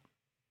shot.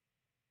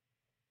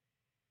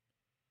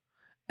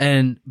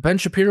 And Ben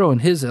Shapiro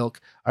and his ilk,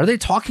 are they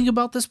talking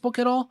about this book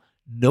at all?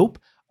 Nope.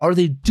 Are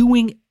they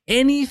doing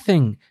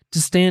anything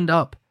to stand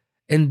up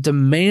and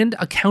demand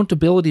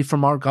accountability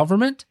from our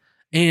government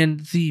and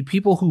the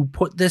people who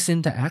put this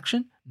into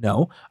action?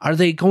 No. Are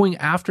they going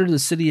after the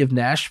city of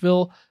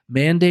Nashville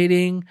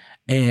mandating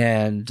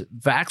and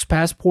vax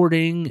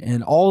passporting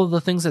and all of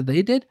the things that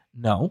they did?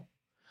 No.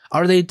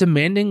 Are they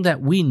demanding that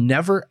we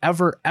never,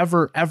 ever,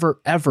 ever, ever,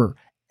 ever,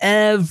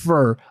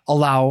 ever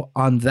allow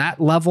on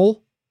that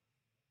level?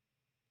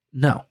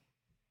 No.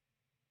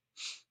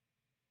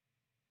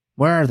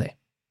 Where are they?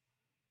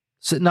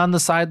 Sitting on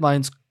the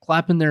sidelines,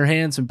 clapping their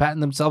hands and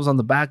patting themselves on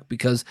the back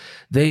because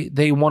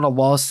they won a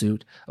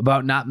lawsuit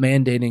about not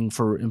mandating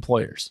for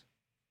employers.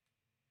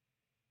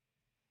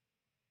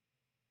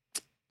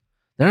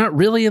 They're not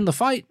really in the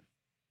fight.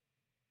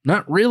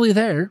 Not really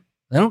there.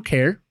 They don't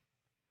care.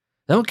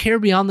 They don't care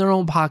beyond their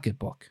own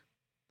pocketbook.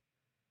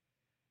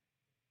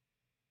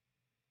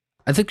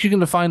 I think you're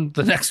going to find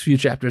the next few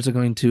chapters are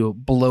going to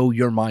blow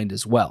your mind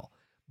as well.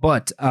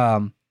 But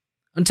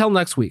until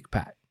next week,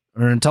 Pat,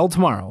 or until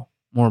tomorrow,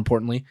 more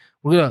importantly,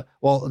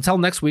 until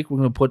next week,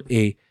 we're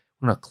going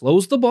to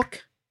close the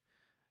book.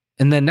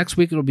 And then next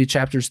week, it'll be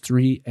chapters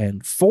 3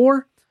 and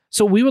 4.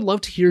 So we would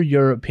love to hear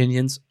your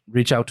opinions.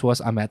 Reach out to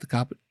us. I'm at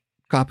the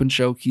Coppin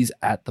Show. He's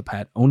at the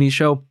Pat Oni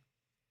Show.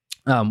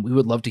 We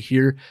would love to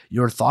hear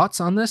your thoughts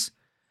on this.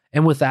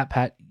 And with that,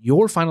 Pat,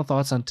 your final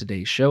thoughts on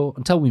today's show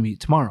until we meet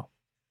tomorrow.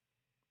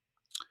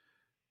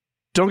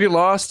 Don't get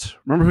lost.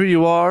 Remember who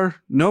you are.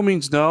 No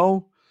means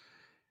no.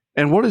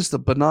 And what is the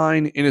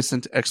benign,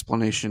 innocent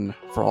explanation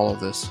for all of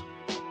this?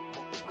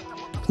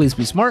 Please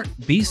be smart,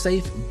 be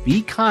safe,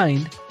 be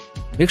kind.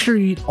 Make sure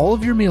you eat all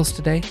of your meals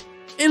today.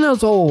 And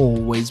as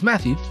always,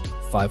 Matthew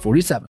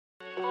 5:47.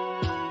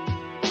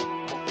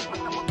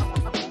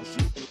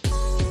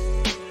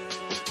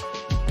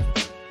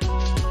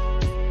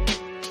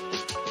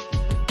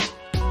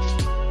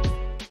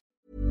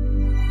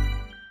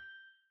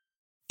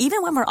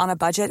 Even when we're on a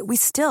budget, we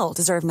still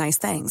deserve nice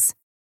things.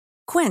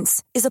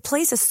 Quince is a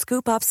place to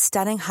scoop up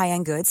stunning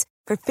high-end goods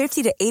for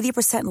 50 to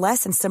 80%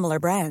 less than similar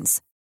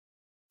brands.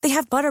 They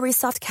have buttery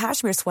soft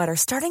cashmere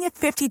sweaters starting at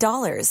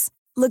 $50,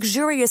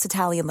 luxurious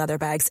Italian leather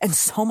bags, and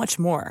so much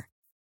more.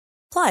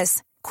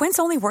 Plus, Quince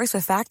only works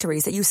with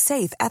factories that use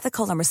safe,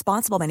 ethical, and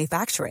responsible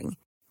manufacturing.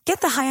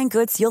 Get the high-end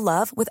goods you'll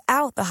love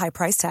without the high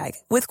price tag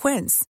with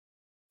Quince.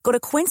 Go to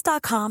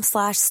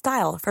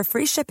quince.com/style for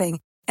free shipping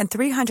and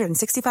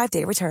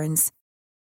 365-day returns.